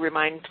to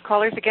remind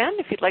callers again,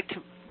 if you'd like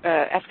to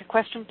ask a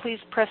question, please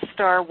press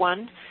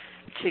 *1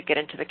 to get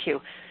into the queue.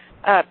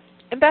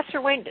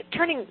 Ambassador Wayne,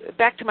 turning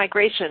back to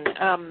migration,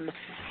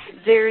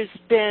 there's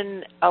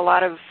been a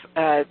lot of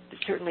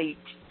certainly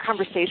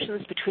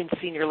conversations between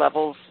senior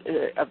levels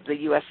of the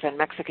U.S. and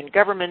Mexican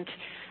government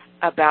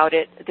about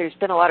it. There's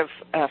been a lot of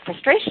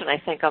frustration, I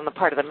think, on the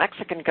part of the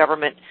Mexican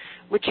government,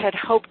 which had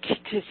hoped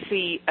to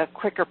see a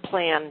quicker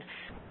plan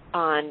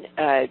on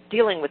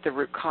dealing with the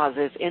root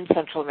causes in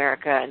Central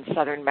America and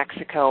southern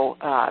Mexico.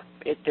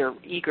 They're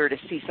eager to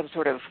see some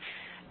sort of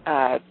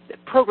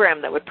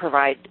program that would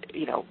provide,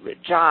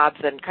 jobs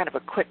and kind of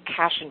a quick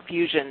cash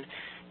infusion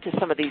to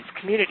some of these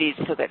communities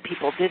so that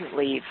people didn't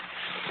leave.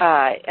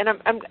 And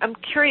I'm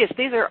curious,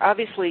 these are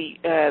obviously,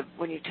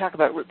 when you talk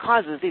about root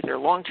causes, these are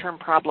long-term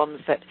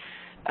problems that,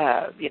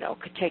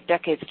 could take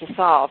decades to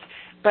solve.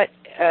 But,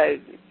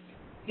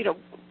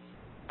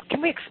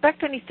 can we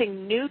expect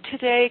anything new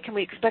today? Can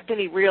we expect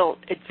any real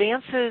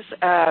advances?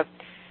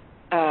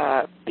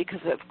 Because,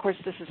 of course,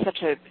 this is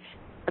such a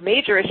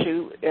major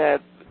issue, a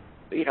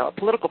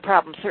political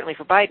problem, certainly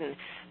for Biden.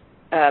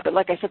 But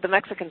like I said, the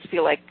Mexicans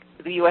feel like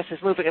the U.S. is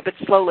moving a bit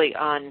slowly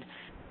on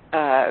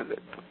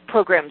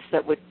programs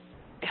that would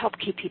help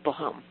keep people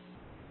home.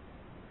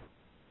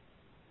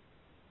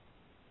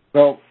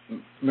 Well,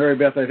 Mary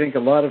Beth, I think a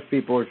lot of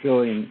people are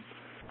feeling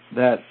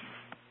that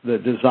the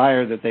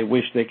desire that they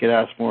wish they could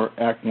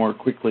act more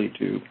quickly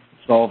to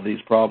solve these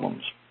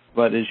problems.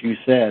 But as you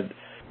said,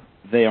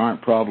 they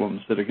aren't problems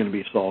that are going to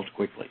be solved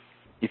quickly.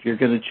 If you're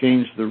going to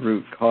change the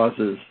root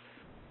causes,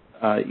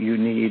 you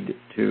need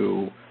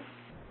to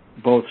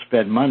both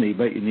spend money,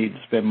 but you need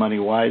to spend money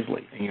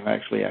wisely, and you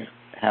actually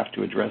have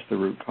to address the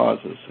root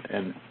causes.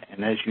 And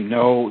as you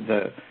know,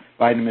 the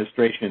Biden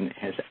administration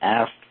has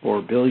asked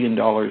for $1 billion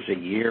a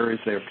year as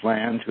their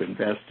plan to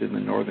invest in the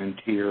northern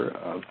tier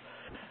of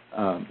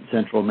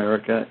Central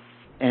America.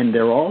 And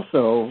they're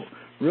also,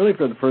 really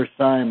for the first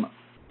time,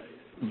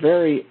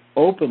 very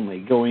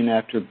openly going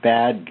after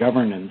bad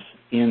governance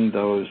in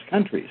those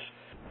countries,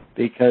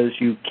 because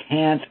you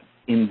can't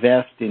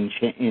invest in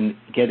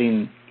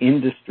getting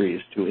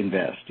industries to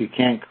invest. You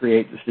can't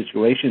create the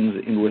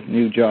situations in which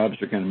new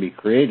jobs are going to be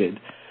created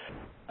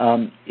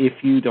if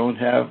you don't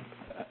have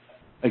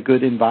a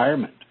good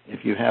environment,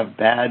 if you have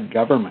bad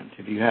government,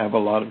 if you have a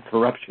lot of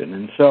corruption.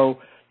 And so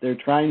they're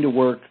trying to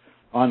work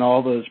on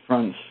all those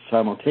fronts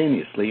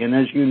simultaneously. And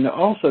as you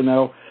also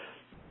know,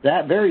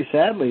 that very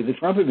sadly, the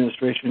Trump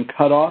administration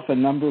cut off a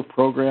number of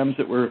programs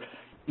that were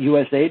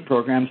U.S. aid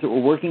programs that were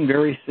working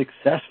very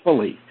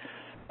successfully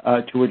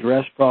to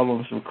address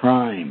problems of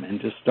crime and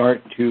to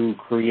start to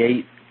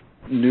create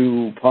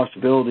new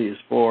possibilities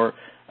for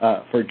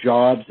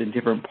jobs in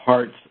different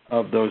parts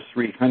of those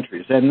three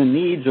countries. And the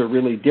needs are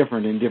really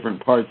different in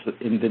different parts,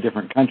 in the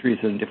different countries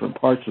and different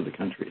parts of the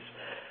countries.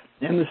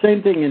 And the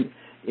same thing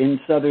in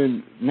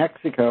southern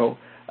Mexico.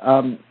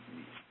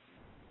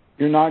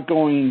 You're not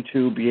going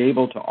to be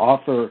able to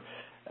offer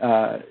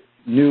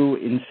new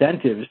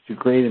incentives to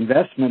create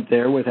investment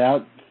there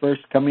without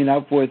first coming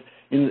up with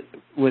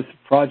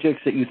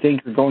projects that you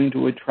think are going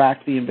to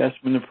attract the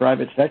investment of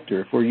private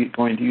sector. If we're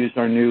going to use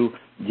our new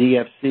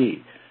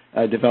DFC,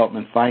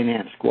 Development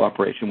Finance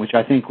Cooperation, which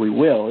I think we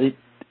will, it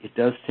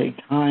does take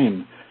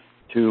time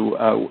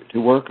to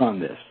work on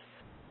this.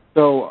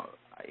 So,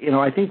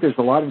 I think there's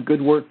a lot of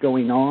good work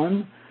going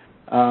on,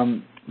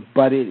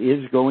 but it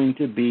is going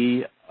to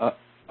be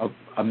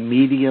a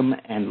medium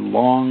and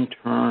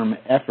long-term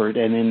effort.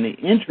 And in the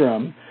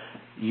interim,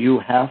 you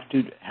have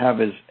to have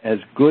as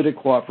good a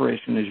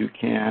cooperation as you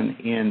can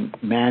in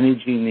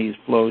managing these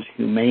flows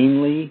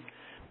humanely,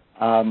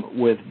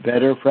 with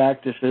better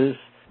practices,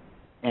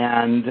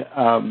 and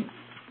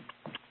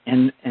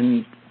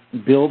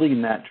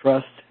building that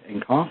trust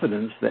and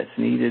confidence that's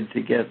needed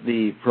to get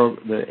the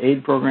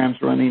aid programs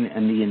running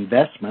and the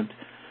investment,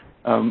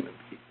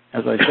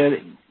 as I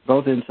said,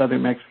 both in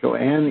southern Mexico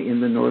and in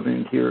the northern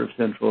interior of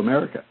Central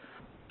America.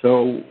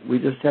 So we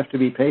just have to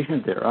be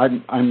patient there.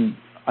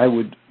 I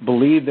would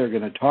believe they're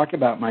going to talk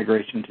about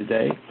migration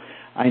today.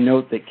 I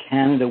note that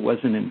Canada was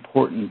an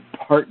important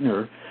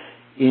partner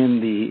in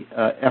the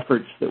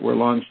efforts that were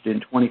launched in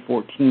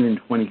 2014 and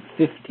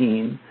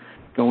 2015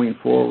 going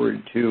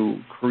forward to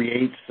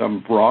create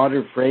some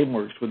broader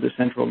frameworks with the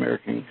Central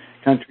American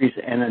countries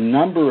and a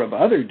number of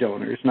other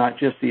donors, not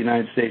just the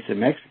United States and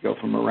Mexico,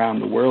 from around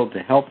the world to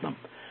help them.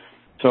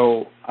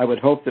 So I would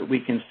hope that we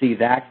can see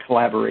that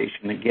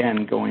collaboration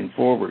again going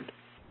forward.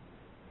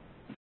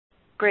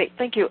 Great,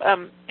 thank you.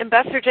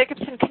 Ambassador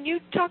Jacobson, can you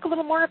talk a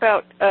little more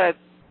about,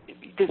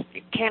 does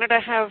Canada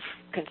have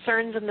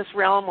concerns in this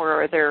realm, or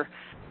are there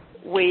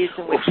ways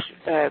in which,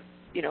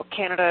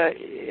 Canada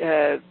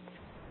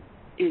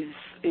is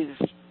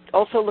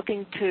also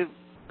looking to,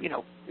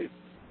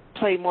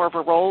 play more of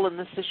a role in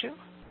this issue?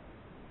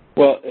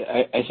 Well,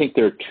 I think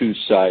there are two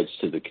sides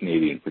to the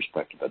Canadian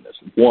perspective on this.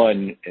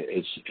 One,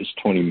 as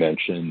Tony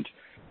mentioned,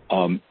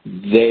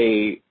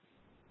 they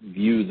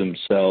view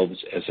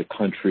themselves as a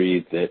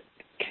country that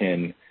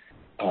can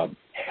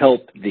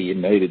help the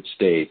United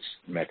States,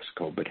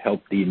 Mexico, but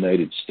help the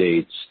United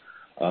States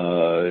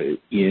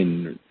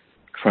in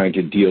trying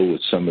to deal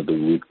with some of the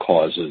root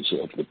causes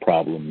of the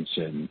problems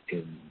in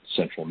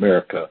Central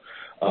America.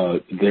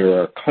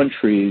 There are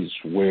countries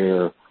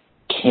where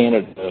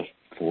Canada,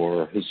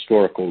 for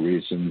historical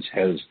reasons,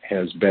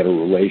 has better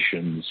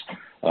relations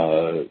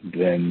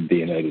than the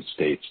United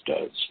States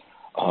does.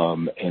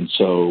 And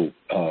so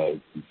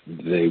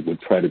they would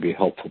try to be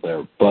helpful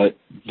there. But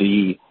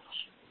the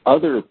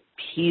other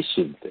piece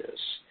of this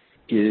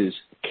is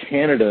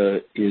Canada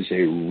is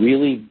a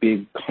really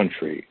big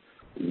country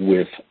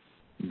with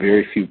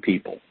very few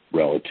people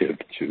relative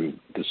to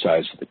the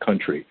size of the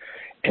country.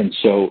 And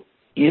so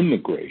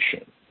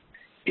immigration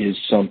is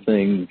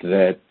something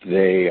that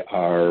they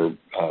are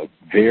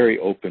very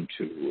open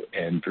to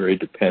and very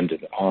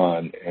dependent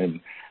on.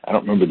 And I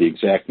don't remember the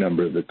exact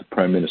number that the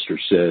Prime Minister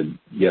said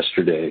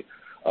yesterday,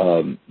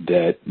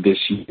 that this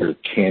year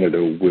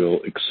Canada will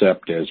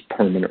accept as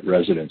permanent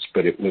residents,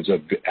 but it was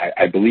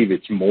I believe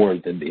it's more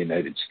than the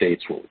United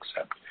States will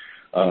accept.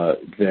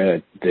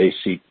 That they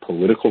seek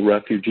political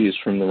refugees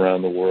from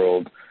around the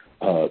world.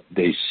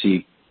 They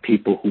seek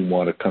people who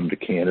want to come to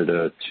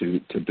Canada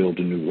to build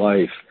a new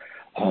life.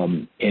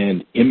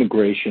 And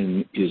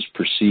immigration is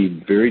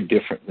perceived very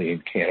differently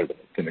in Canada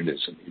than it is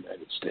in the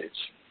United States.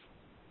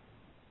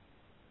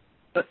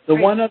 The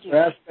one other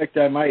aspect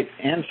I might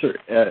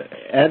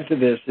add to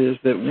this is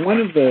that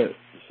one of the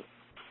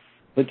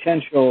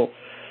potential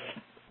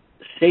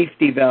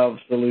safety valve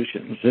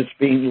solutions that's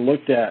being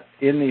looked at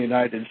in the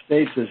United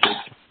States is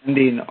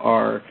expanding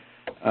our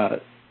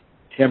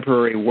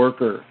temporary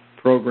worker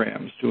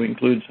programs to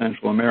include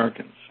Central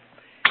Americans.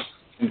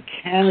 And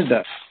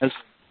Canada has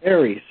a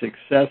very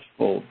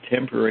successful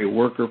temporary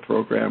worker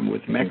program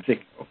with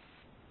Mexico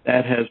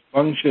that has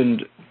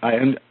functioned, I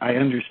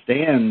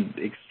understand,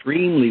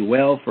 extremely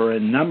well for a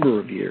number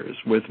of years,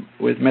 with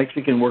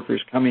Mexican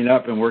workers coming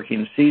up and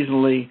working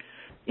seasonally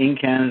in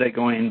Canada,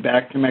 going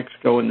back to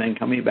Mexico, and then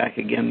coming back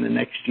again the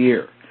next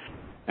year.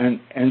 And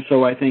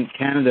so I think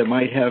Canada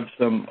might have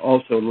some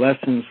also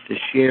lessons to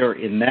share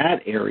in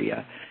that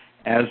area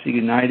as the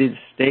United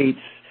States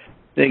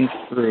thinks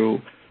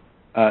through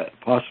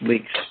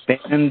possibly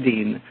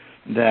expanding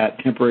that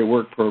temporary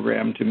work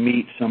program to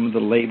meet some of the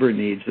labor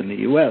needs in the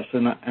U.S.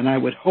 And I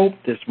would hope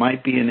this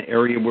might be an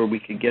area where we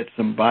could get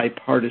some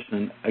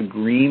bipartisan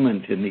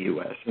agreement in the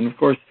U.S. And, of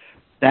course,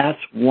 that's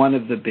one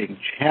of the big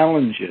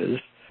challenges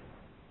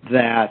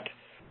that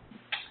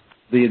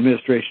the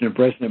administration of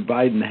President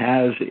Biden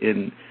has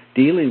in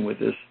dealing with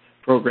this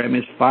program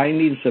is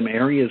finding some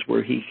areas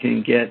where he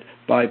can get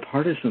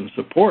bipartisan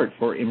support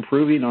for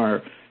improving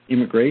our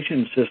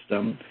immigration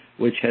system,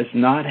 which has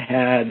not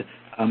had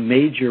a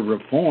major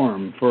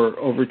reform for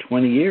over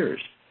 20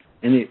 years.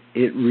 And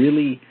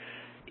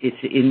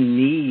it's in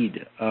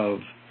need of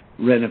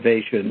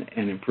renovation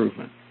and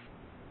improvement.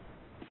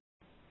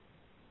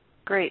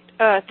 Great.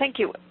 Thank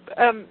you.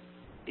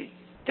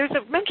 There's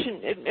a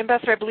mention,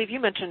 Ambassador, I believe you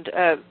mentioned,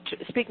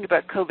 speaking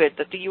about COVID,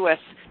 that the U.S.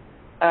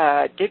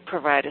 Did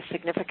provide a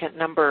significant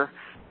number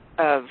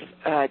of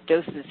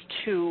doses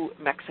to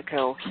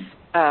Mexico.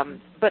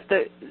 But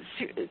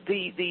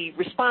the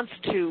response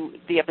to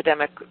the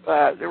epidemic,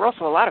 there were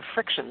also a lot of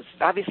frictions.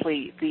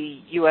 Obviously, the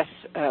U.S.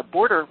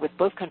 Border with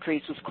both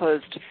countries was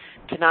closed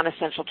to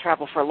non-essential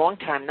travel for a long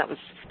time. That was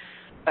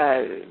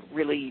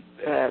really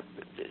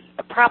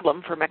a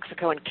problem for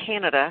Mexico and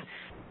Canada.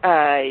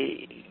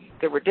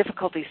 There were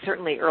difficulties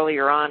certainly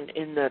earlier on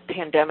in the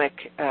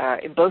pandemic.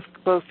 In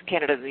both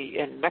Canada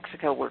and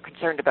Mexico were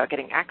concerned about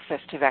getting access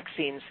to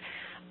vaccines.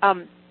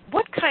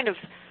 What kind of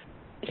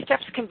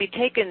steps can be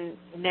taken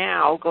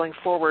now going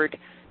forward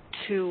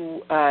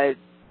to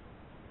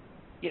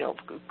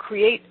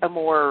create a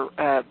more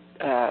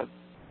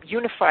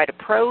unified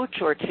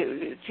approach, or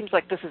it seems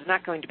like this is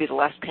not going to be the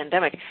last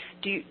pandemic.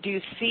 Do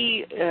you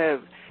see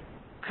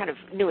kind of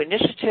new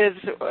initiatives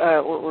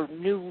or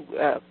new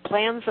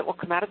plans that will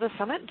come out of the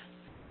summit?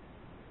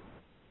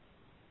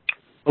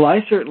 Well,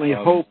 I certainly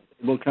hope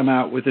we'll come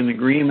out with an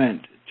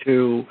agreement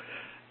to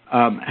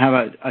have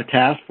a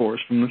task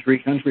force from the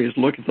three countries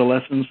look at the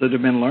lessons that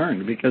have been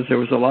learned, because there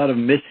was a lot of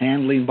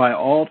mishandling by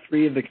all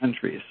three of the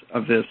countries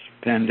of this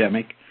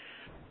pandemic.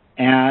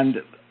 And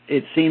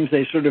it seems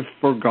they sort of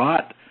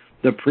forgot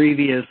the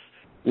previous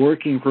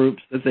working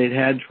groups that they'd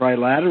had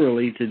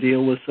trilaterally to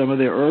deal with some of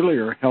the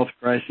earlier health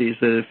crises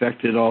that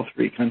affected all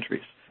three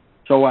countries.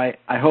 So I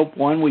hope,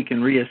 one, we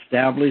can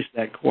reestablish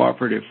that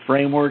cooperative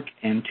framework,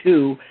 and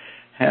two,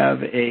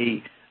 have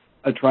a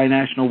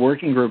trinational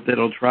working group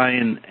that'll try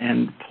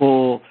and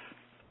pull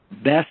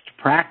best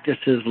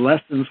practices,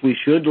 lessons we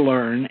should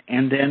learn,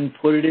 and then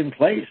put it in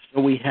place so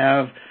we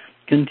have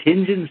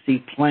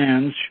contingency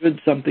plans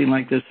should something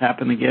like this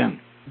happen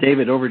again.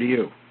 David, over to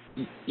you.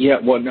 Yeah,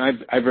 well,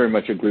 I very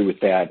much agree with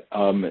that.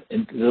 And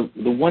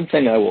the one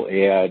thing I will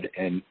add,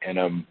 and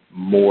I'm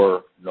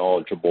more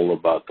knowledgeable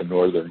about the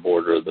northern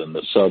border than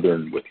the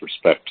southern with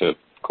respect to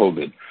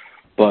COVID,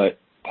 but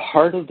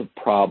part of the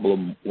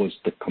problem was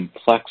the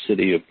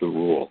complexity of the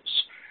rules.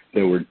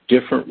 There were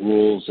different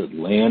rules at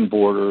land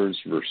borders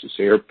versus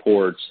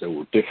airports. There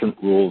were different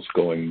rules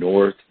going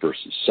north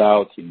versus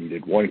south. You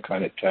needed one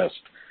kind of test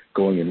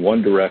going in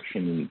one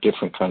direction and a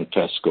different kind of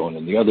test going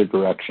in the other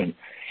direction.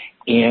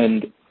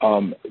 And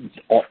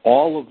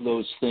all of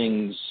those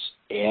things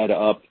add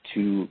up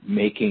to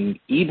making,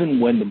 even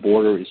when the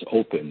border is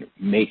open,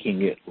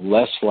 making it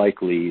less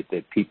likely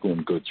that people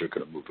and goods are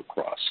going to move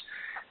across.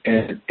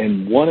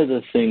 And one of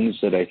the things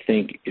that I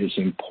think is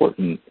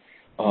important,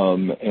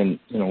 and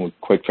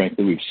quite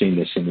frankly, we've seen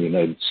this in the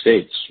United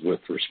States with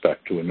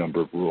respect to a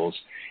number of rules,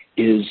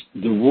 is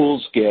the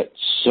rules get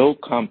so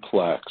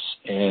complex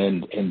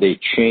and they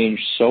change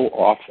so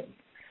often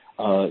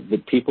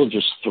that people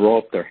just throw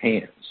up their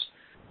hands.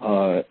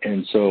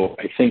 And so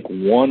I think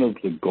one of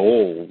the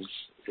goals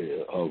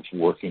of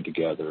working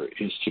together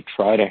is to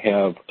try to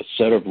have a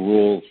set of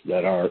rules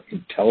that are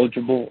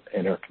intelligible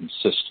and are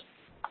consistent.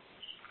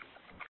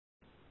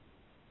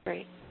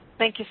 Great.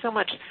 Thank you so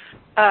much.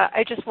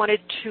 I just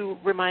wanted to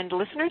remind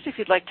listeners, if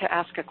you'd like to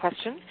ask a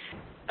question,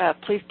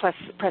 please press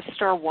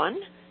star 1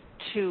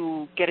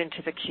 to get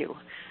into the queue.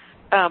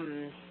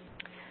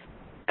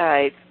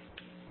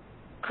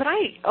 Could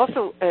I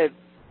also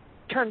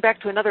turn back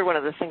to another one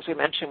of the things we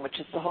mentioned, which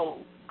is the whole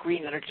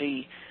green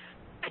energy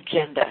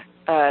agenda?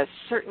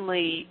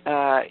 Certainly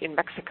in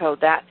Mexico,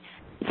 that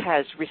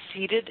has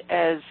receded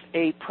as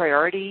a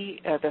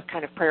priority, the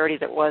kind of priority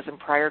that was in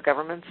prior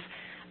governments.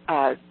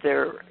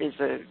 There is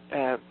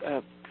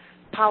a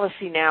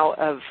policy now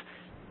of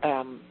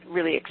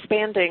really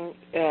expanding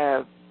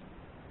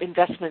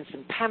investments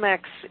in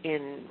Pemex,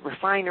 in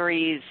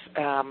refineries.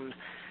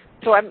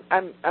 So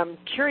I'm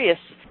curious.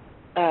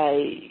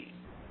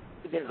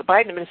 The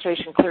Biden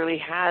administration clearly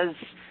has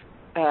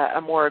a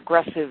more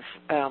aggressive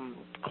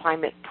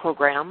climate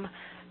program,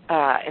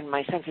 and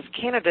my sense is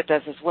Canada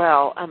does as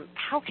well.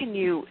 How can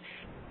you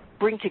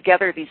bring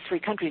together these three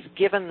countries,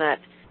 given that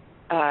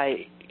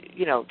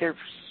they're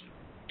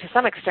to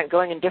some extent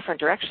going in different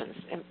directions?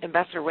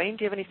 Ambassador Wayne,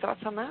 do you have any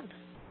thoughts on that?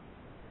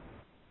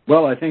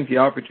 Well, I think the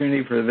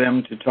opportunity for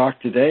them to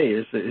talk today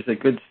is a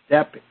good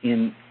step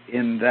in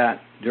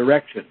that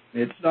direction.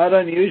 It's not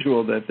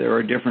unusual that there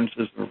are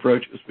differences of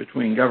approaches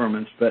between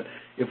governments, but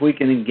if we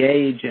can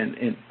engage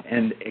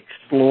and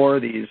explore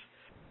these,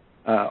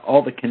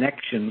 all the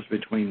connections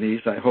between these,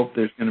 I hope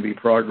there's going to be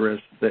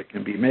progress that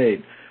can be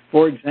made.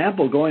 For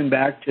example, going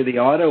back to the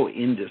auto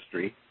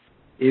industry,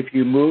 if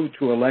you move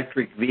to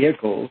electric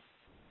vehicles,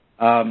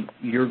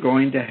 you're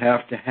going to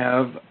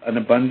have an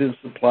abundant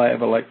supply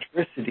of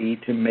electricity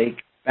to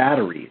make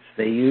batteries.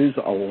 They use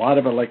a lot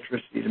of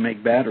electricity to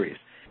make batteries.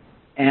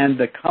 And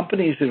the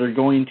companies that are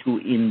going to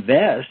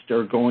invest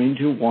are going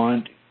to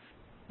want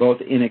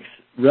both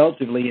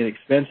relatively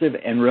inexpensive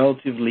and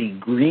relatively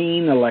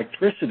green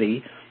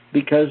electricity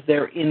because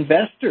their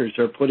investors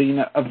are putting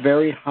a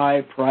very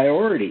high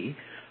priority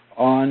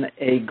on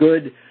a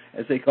good,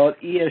 as they call it,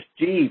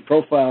 ESG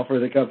profile for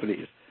the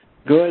companies,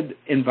 good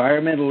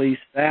environmentally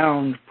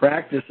sound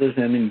practices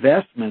and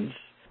investments.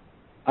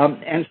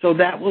 And so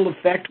that will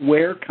affect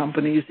where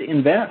companies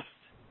invest.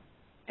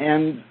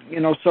 And,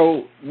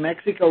 so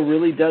Mexico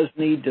really does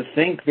need to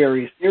think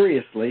very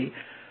seriously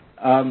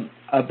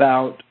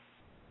about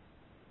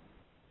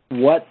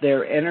what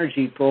their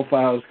energy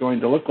profile is going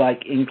to look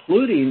like,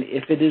 including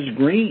if it is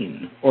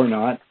green or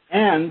not,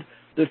 and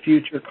the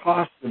future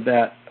cost of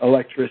that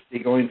electricity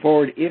going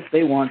forward if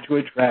they want to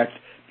attract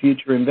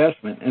future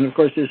investment. And, of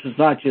course, this is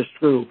not just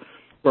true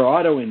for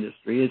auto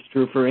industry. It's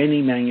true for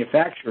any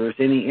manufacturers.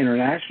 Any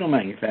international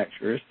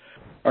manufacturers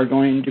are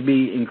going to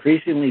be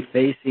increasingly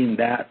facing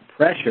that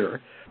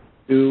pressure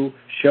to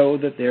show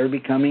that they're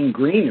becoming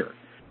greener.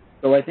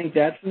 So I think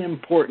that's an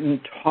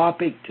important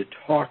topic to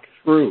talk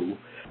through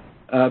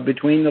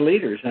between the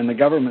leaders and the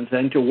governments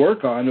and to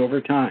work on over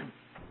time.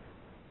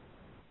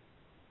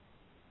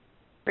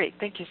 Great.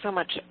 Thank you so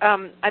much.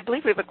 I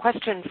believe we have a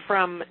question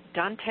from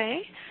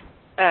Dante.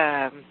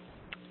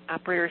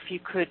 Operator, if you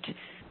could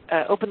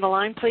open the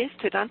line, please,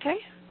 to Dante.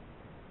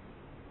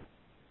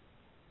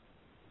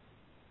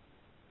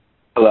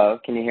 Hello,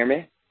 can you hear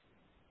me?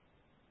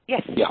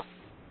 Yes. Yeah.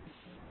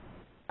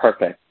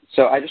 Perfect.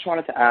 So I just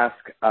wanted to ask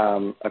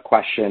a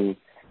question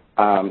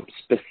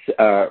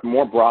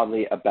more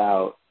broadly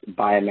about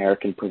Buy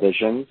American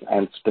provisions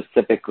and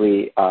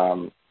specifically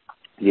the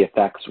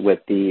effects with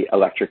the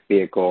electric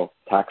vehicle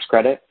tax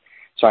credit.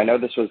 So I know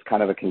this was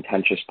kind of a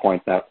contentious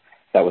point that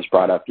was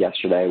brought up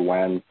yesterday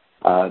when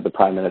the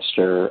Prime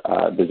Minister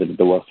visited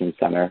the Wilson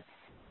Center.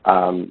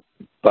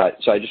 But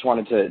so I just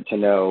wanted to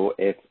know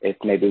if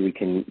maybe we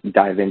can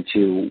dive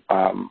into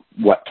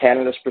what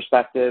Canada's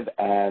perspective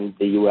and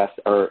the U.S.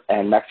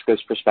 and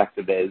Mexico's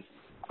perspective is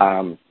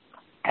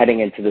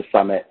heading into the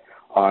summit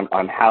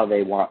on how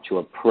they want to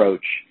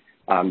approach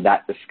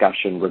that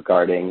discussion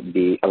regarding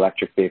the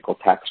electric vehicle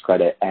tax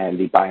credit and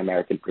the Buy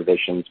American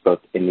provisions, both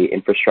in the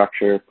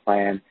infrastructure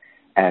plan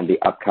and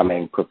the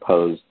upcoming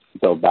proposed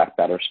Build Back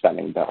Better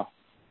spending bill.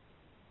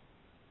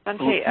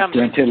 Dante,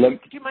 Dante, do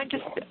you mind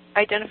just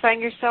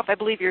identifying yourself? I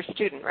believe you're a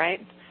student, right?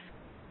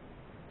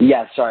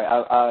 Yeah, sorry.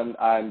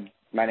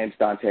 My name's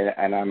Dante,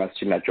 and I'm a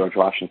student at George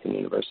Washington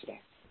University.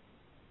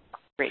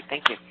 Great,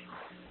 thank you.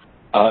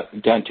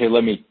 Dante,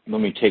 let me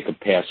take a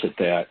pass at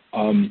that.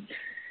 I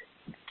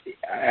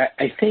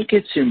think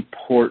it's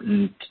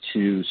important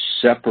to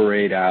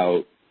separate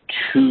out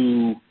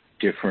two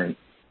different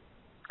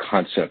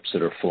concepts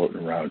that are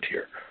floating around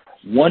here.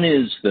 One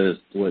is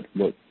what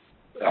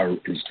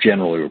is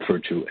generally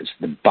referred to as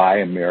the Buy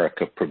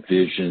America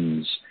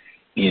provisions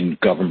in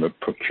government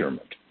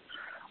procurement.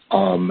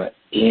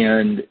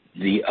 And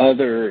the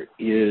other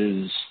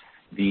is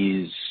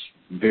these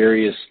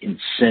various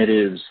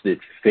incentives that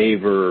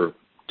favor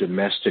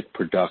domestic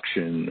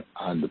production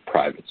on the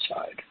private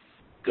side.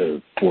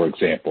 For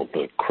example,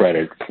 the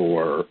credit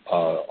for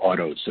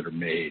autos that are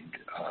made,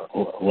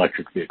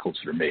 electric vehicles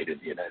that are made in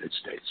the United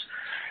States.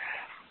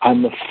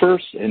 On the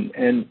first,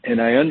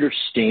 and I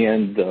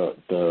understand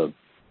the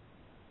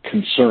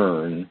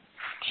concern,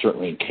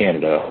 certainly in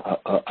Canada,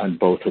 on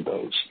both of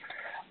those.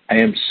 I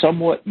am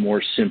somewhat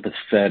more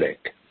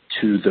sympathetic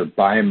to the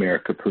Buy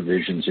America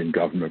provisions in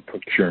government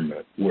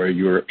procurement, where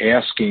you're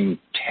asking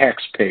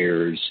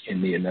taxpayers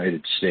in the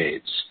United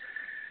States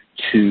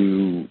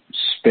to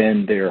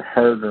spend their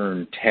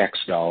hard-earned tax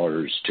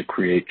dollars to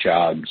create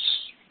jobs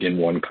in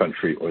one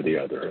country or the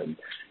other. And,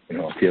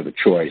 if you have a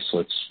choice,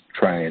 let's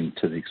try and,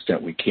 to the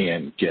extent we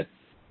can, get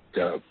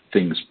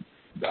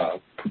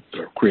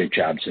create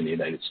jobs in the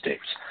United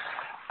States.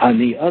 On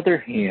the other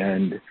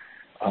hand,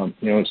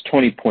 as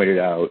Tony pointed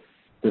out,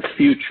 the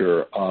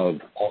future of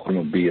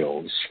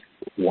automobiles,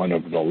 one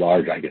of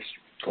the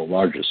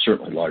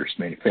certainly largest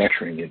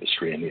manufacturing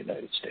industry in the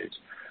United States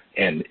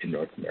and in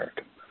North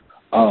America,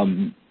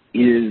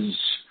 is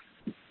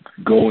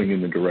going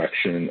in the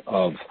direction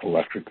of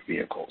electric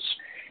vehicles.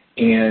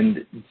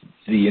 And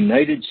the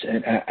United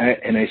States,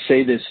 and I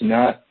say this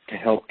not to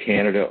help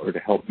Canada or to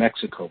help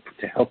Mexico, but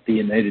to help the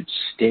United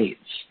States,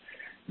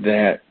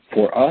 that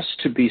for us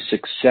to be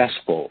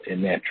successful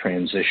in that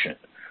transition,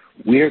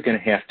 we're going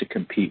to have to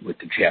compete with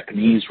the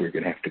Japanese, we're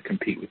going to have to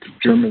compete with the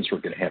Germans, we're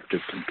going to have to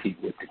compete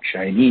with the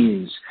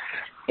Chinese.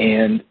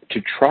 And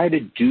to try to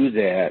do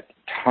that,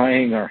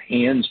 tying our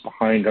hands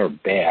behind our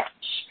backs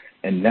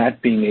and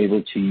not being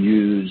able to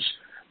use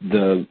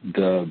the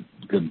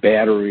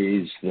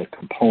batteries, the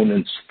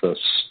components, the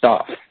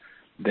stuff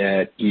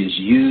that is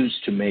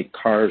used to make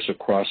cars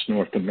across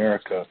North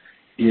America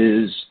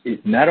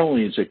not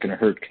only is it going to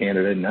hurt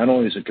Canada, not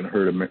only is it going to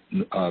hurt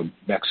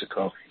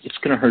Mexico, it's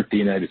going to hurt the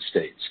United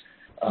States.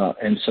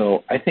 And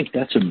so I think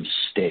that's a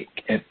mistake.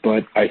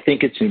 But I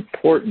think it's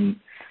important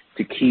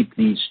to keep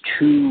these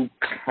two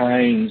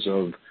kinds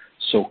of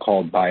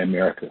so-called Buy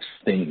America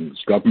things,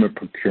 government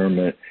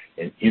procurement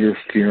and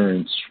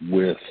interference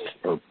with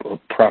or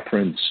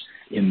preference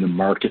in the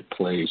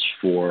marketplace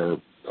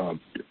for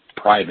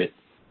private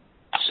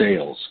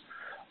sales,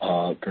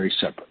 very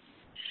separate.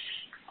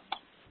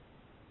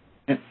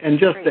 And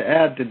just to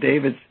add to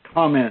David's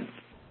comments,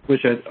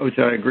 which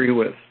I agree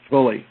with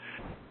fully,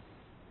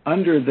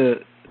 under the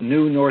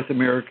new North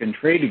American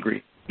Trade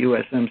Agreement,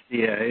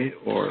 USMCA,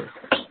 or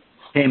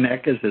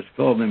TAMEC as it's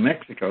called in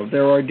Mexico,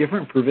 there are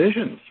different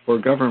provisions for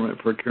government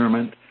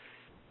procurement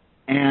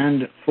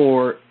and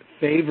for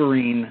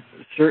favoring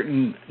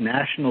certain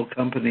national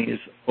companies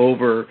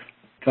over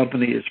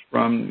companies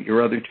from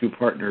your other two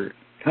partner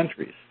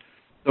countries.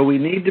 So we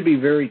need to be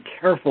very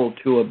careful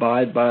to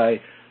abide by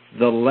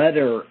the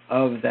letter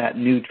of that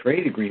new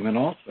trade agreement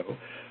also,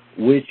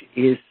 which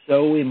is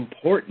so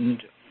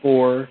important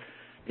for,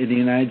 in the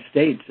United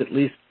States, at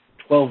least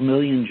 12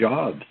 million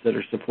jobs that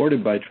are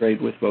supported by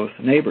trade with both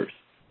neighbors.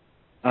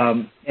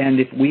 And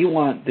if we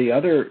want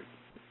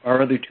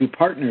our other two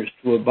partners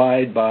to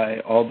abide by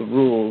all the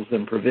rules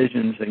and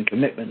provisions and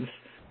commitments,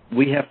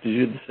 we have to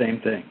do the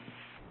same thing.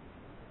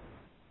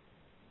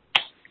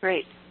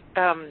 Great.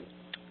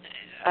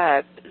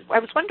 I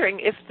was wondering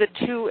if the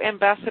two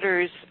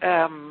ambassadors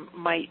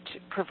might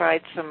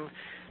provide some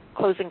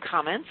closing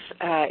comments.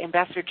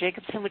 Ambassador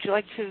Jacobson, would you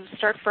like to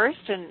start first?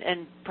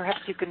 And perhaps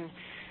you can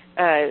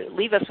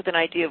leave us with an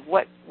idea of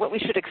what we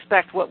should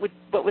expect. What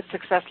would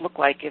success look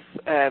like if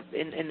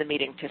in the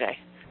meeting today?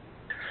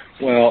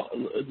 Well,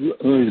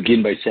 let me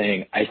begin by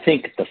saying I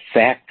think the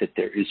fact that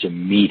there is a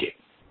meeting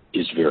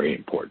is very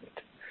important.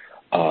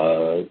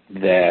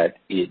 That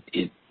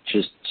it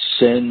just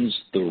sends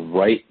the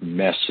right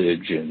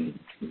message, and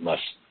unless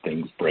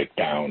things break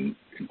down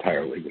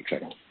entirely, which I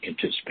don't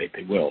anticipate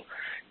they will,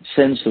 it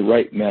sends the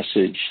right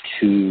message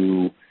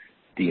to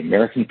the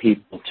American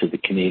people, to the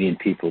Canadian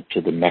people,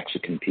 to the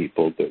Mexican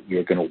people, that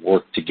we're going to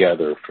work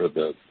together for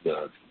the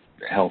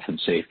health and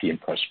safety and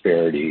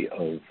prosperity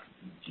of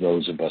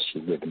those of us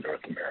who live in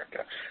North America.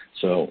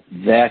 So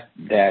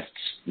that's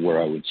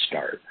where I would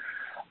start.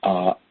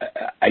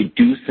 I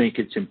do think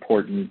it's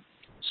important,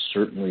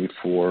 certainly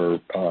for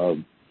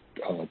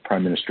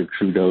Prime Minister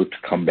Trudeau to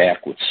come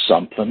back with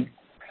something.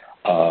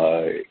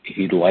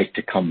 He'd like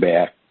to come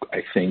back,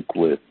 I think,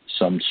 with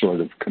some sort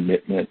of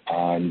commitment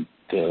on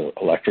the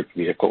electric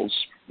vehicles.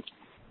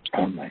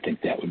 I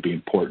think that would be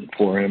important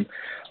for him.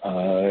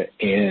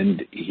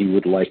 And he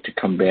would like to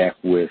come back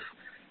with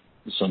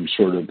some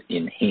sort of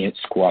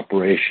enhanced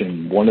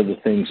cooperation. One of the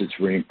things that's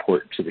very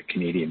important to the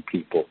Canadian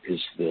people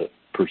is the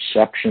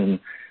perception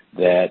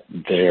that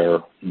their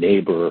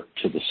neighbor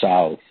to the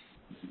south,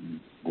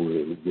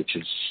 which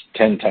is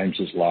 10 times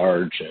as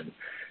large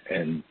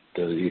and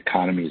the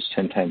economy is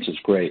 10 times as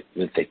great,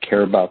 that they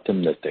care about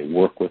them, that they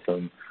work with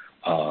them.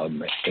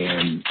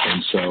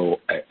 And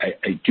so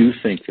I do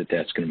think that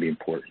that's going to be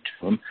important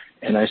to him.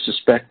 And I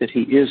suspect that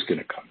he is going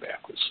to come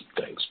back with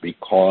some things,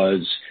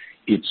 because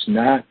it's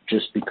not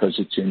just because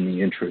it's in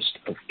the interest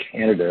of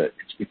Canada,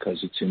 it's because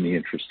it's in the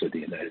interest of the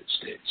United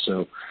States.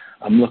 So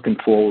I'm looking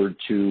forward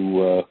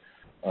to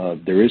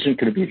there isn't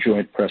going to be a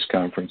joint press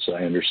conference,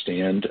 I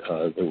understand.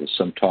 There was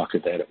some talk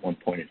of that at one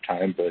point in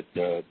time, but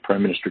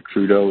Prime Minister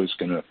Trudeau is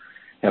going to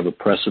have a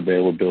press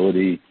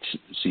availability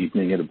this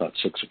evening at about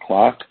 6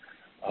 o'clock,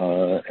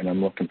 and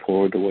I'm looking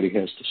forward to what he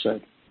has to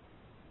say.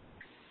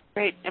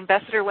 Great.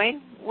 Ambassador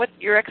Wayne, what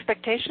are your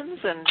expectations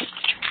and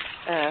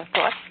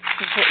thoughts,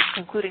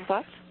 concluding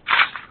thoughts?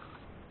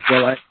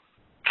 Well,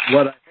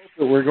 what I hope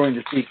that we're going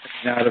to see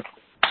coming out of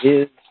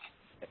it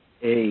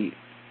is a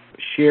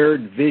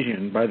shared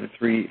vision by the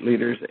three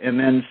leaders, and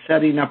then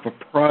setting up a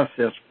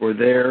process for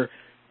their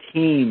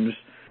teams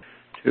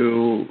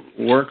to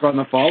work on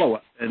the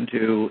follow-up and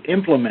to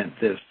implement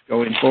this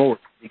going forward,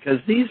 because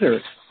these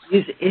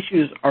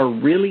issues are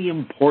really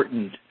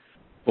important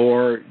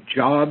for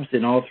jobs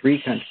in all three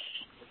countries,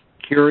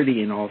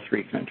 security in all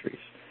three countries.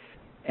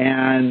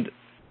 And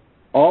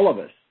all of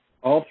us,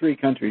 all three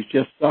countries,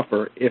 just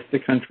suffer if the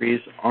countries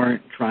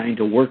aren't trying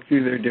to work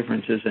through their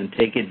differences and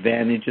take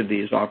advantage of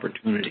these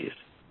opportunities.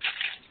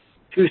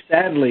 Too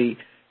sadly,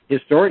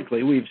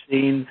 historically, we've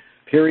seen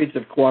periods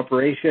of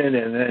cooperation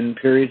and then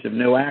periods of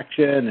no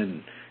action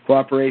and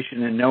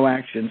cooperation and no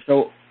action.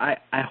 So I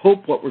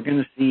hope what we're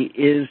going to see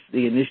is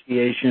the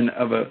initiation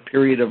of a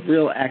period of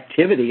real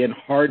activity and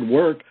hard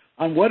work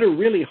on what are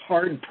really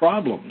hard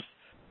problems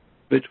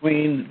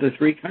between the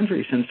three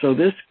countries. And so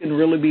this can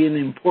really be an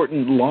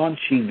important launch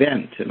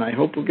event, and I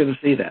hope we're going to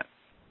see that.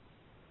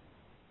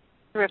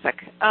 Terrific.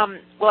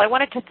 Well, I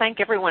wanted to thank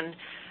everyone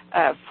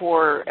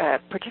for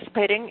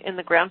participating in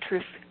the Ground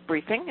Truth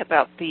briefing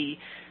about the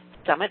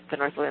summit, the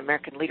North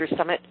American Leaders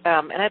Summit.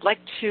 And I'd like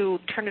to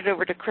turn it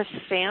over to Chris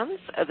Sands,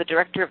 the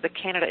director of the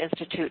Canada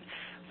Institute,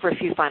 for a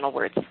few final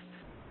words.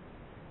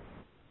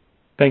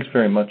 Thanks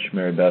very much,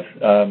 Mary Beth.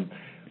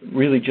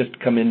 really just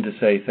come in to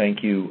say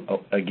thank you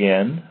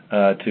again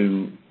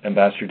to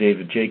Ambassador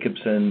David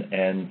Jacobson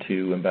and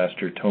to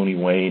Ambassador Tony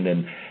Wayne,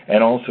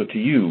 and also to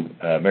you,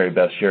 Mary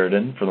Beth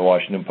Sheridan from the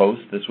Washington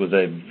Post. This was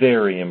a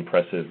very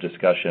impressive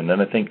discussion,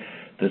 and I think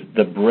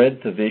the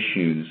breadth of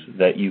issues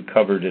that you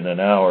covered in an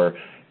hour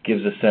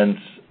gives a sense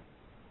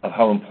of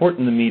how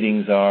important the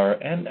meetings are,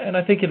 and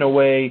I think in a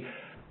way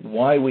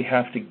why we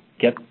have to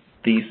get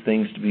these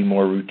things to be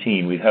more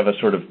routine. We have a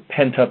sort of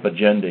pent-up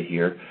agenda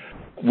here.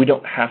 We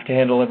don't have to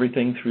handle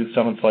everything through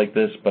summits like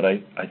this, but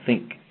I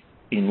think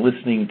in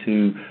listening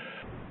to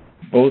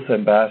both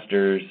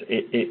ambassadors,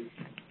 it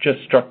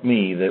just struck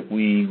me that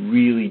we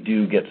really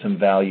do get some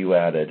value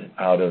added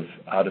out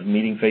of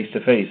meeting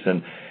face-to-face.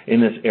 And in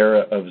this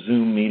era of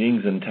Zoom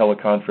meetings and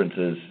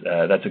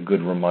teleconferences, that's a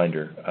good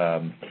reminder.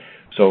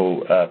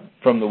 So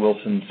from the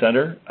Wilson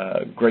Center,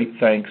 great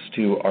thanks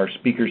to our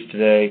speakers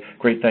today.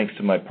 Great thanks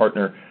to my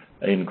partner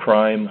in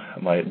crime,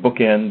 my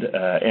bookend,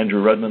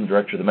 Andrew Rudman,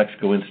 Director of the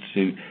Mexico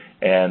Institute,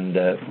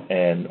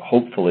 and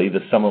hopefully the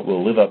summit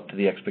will live up to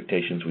the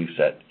expectations we've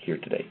set here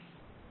today.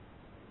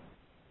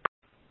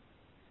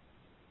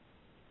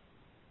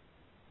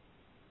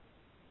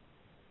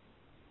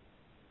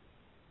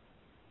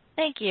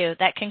 Thank you.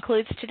 That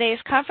concludes today's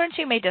conference.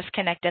 You may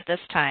disconnect at this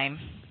time.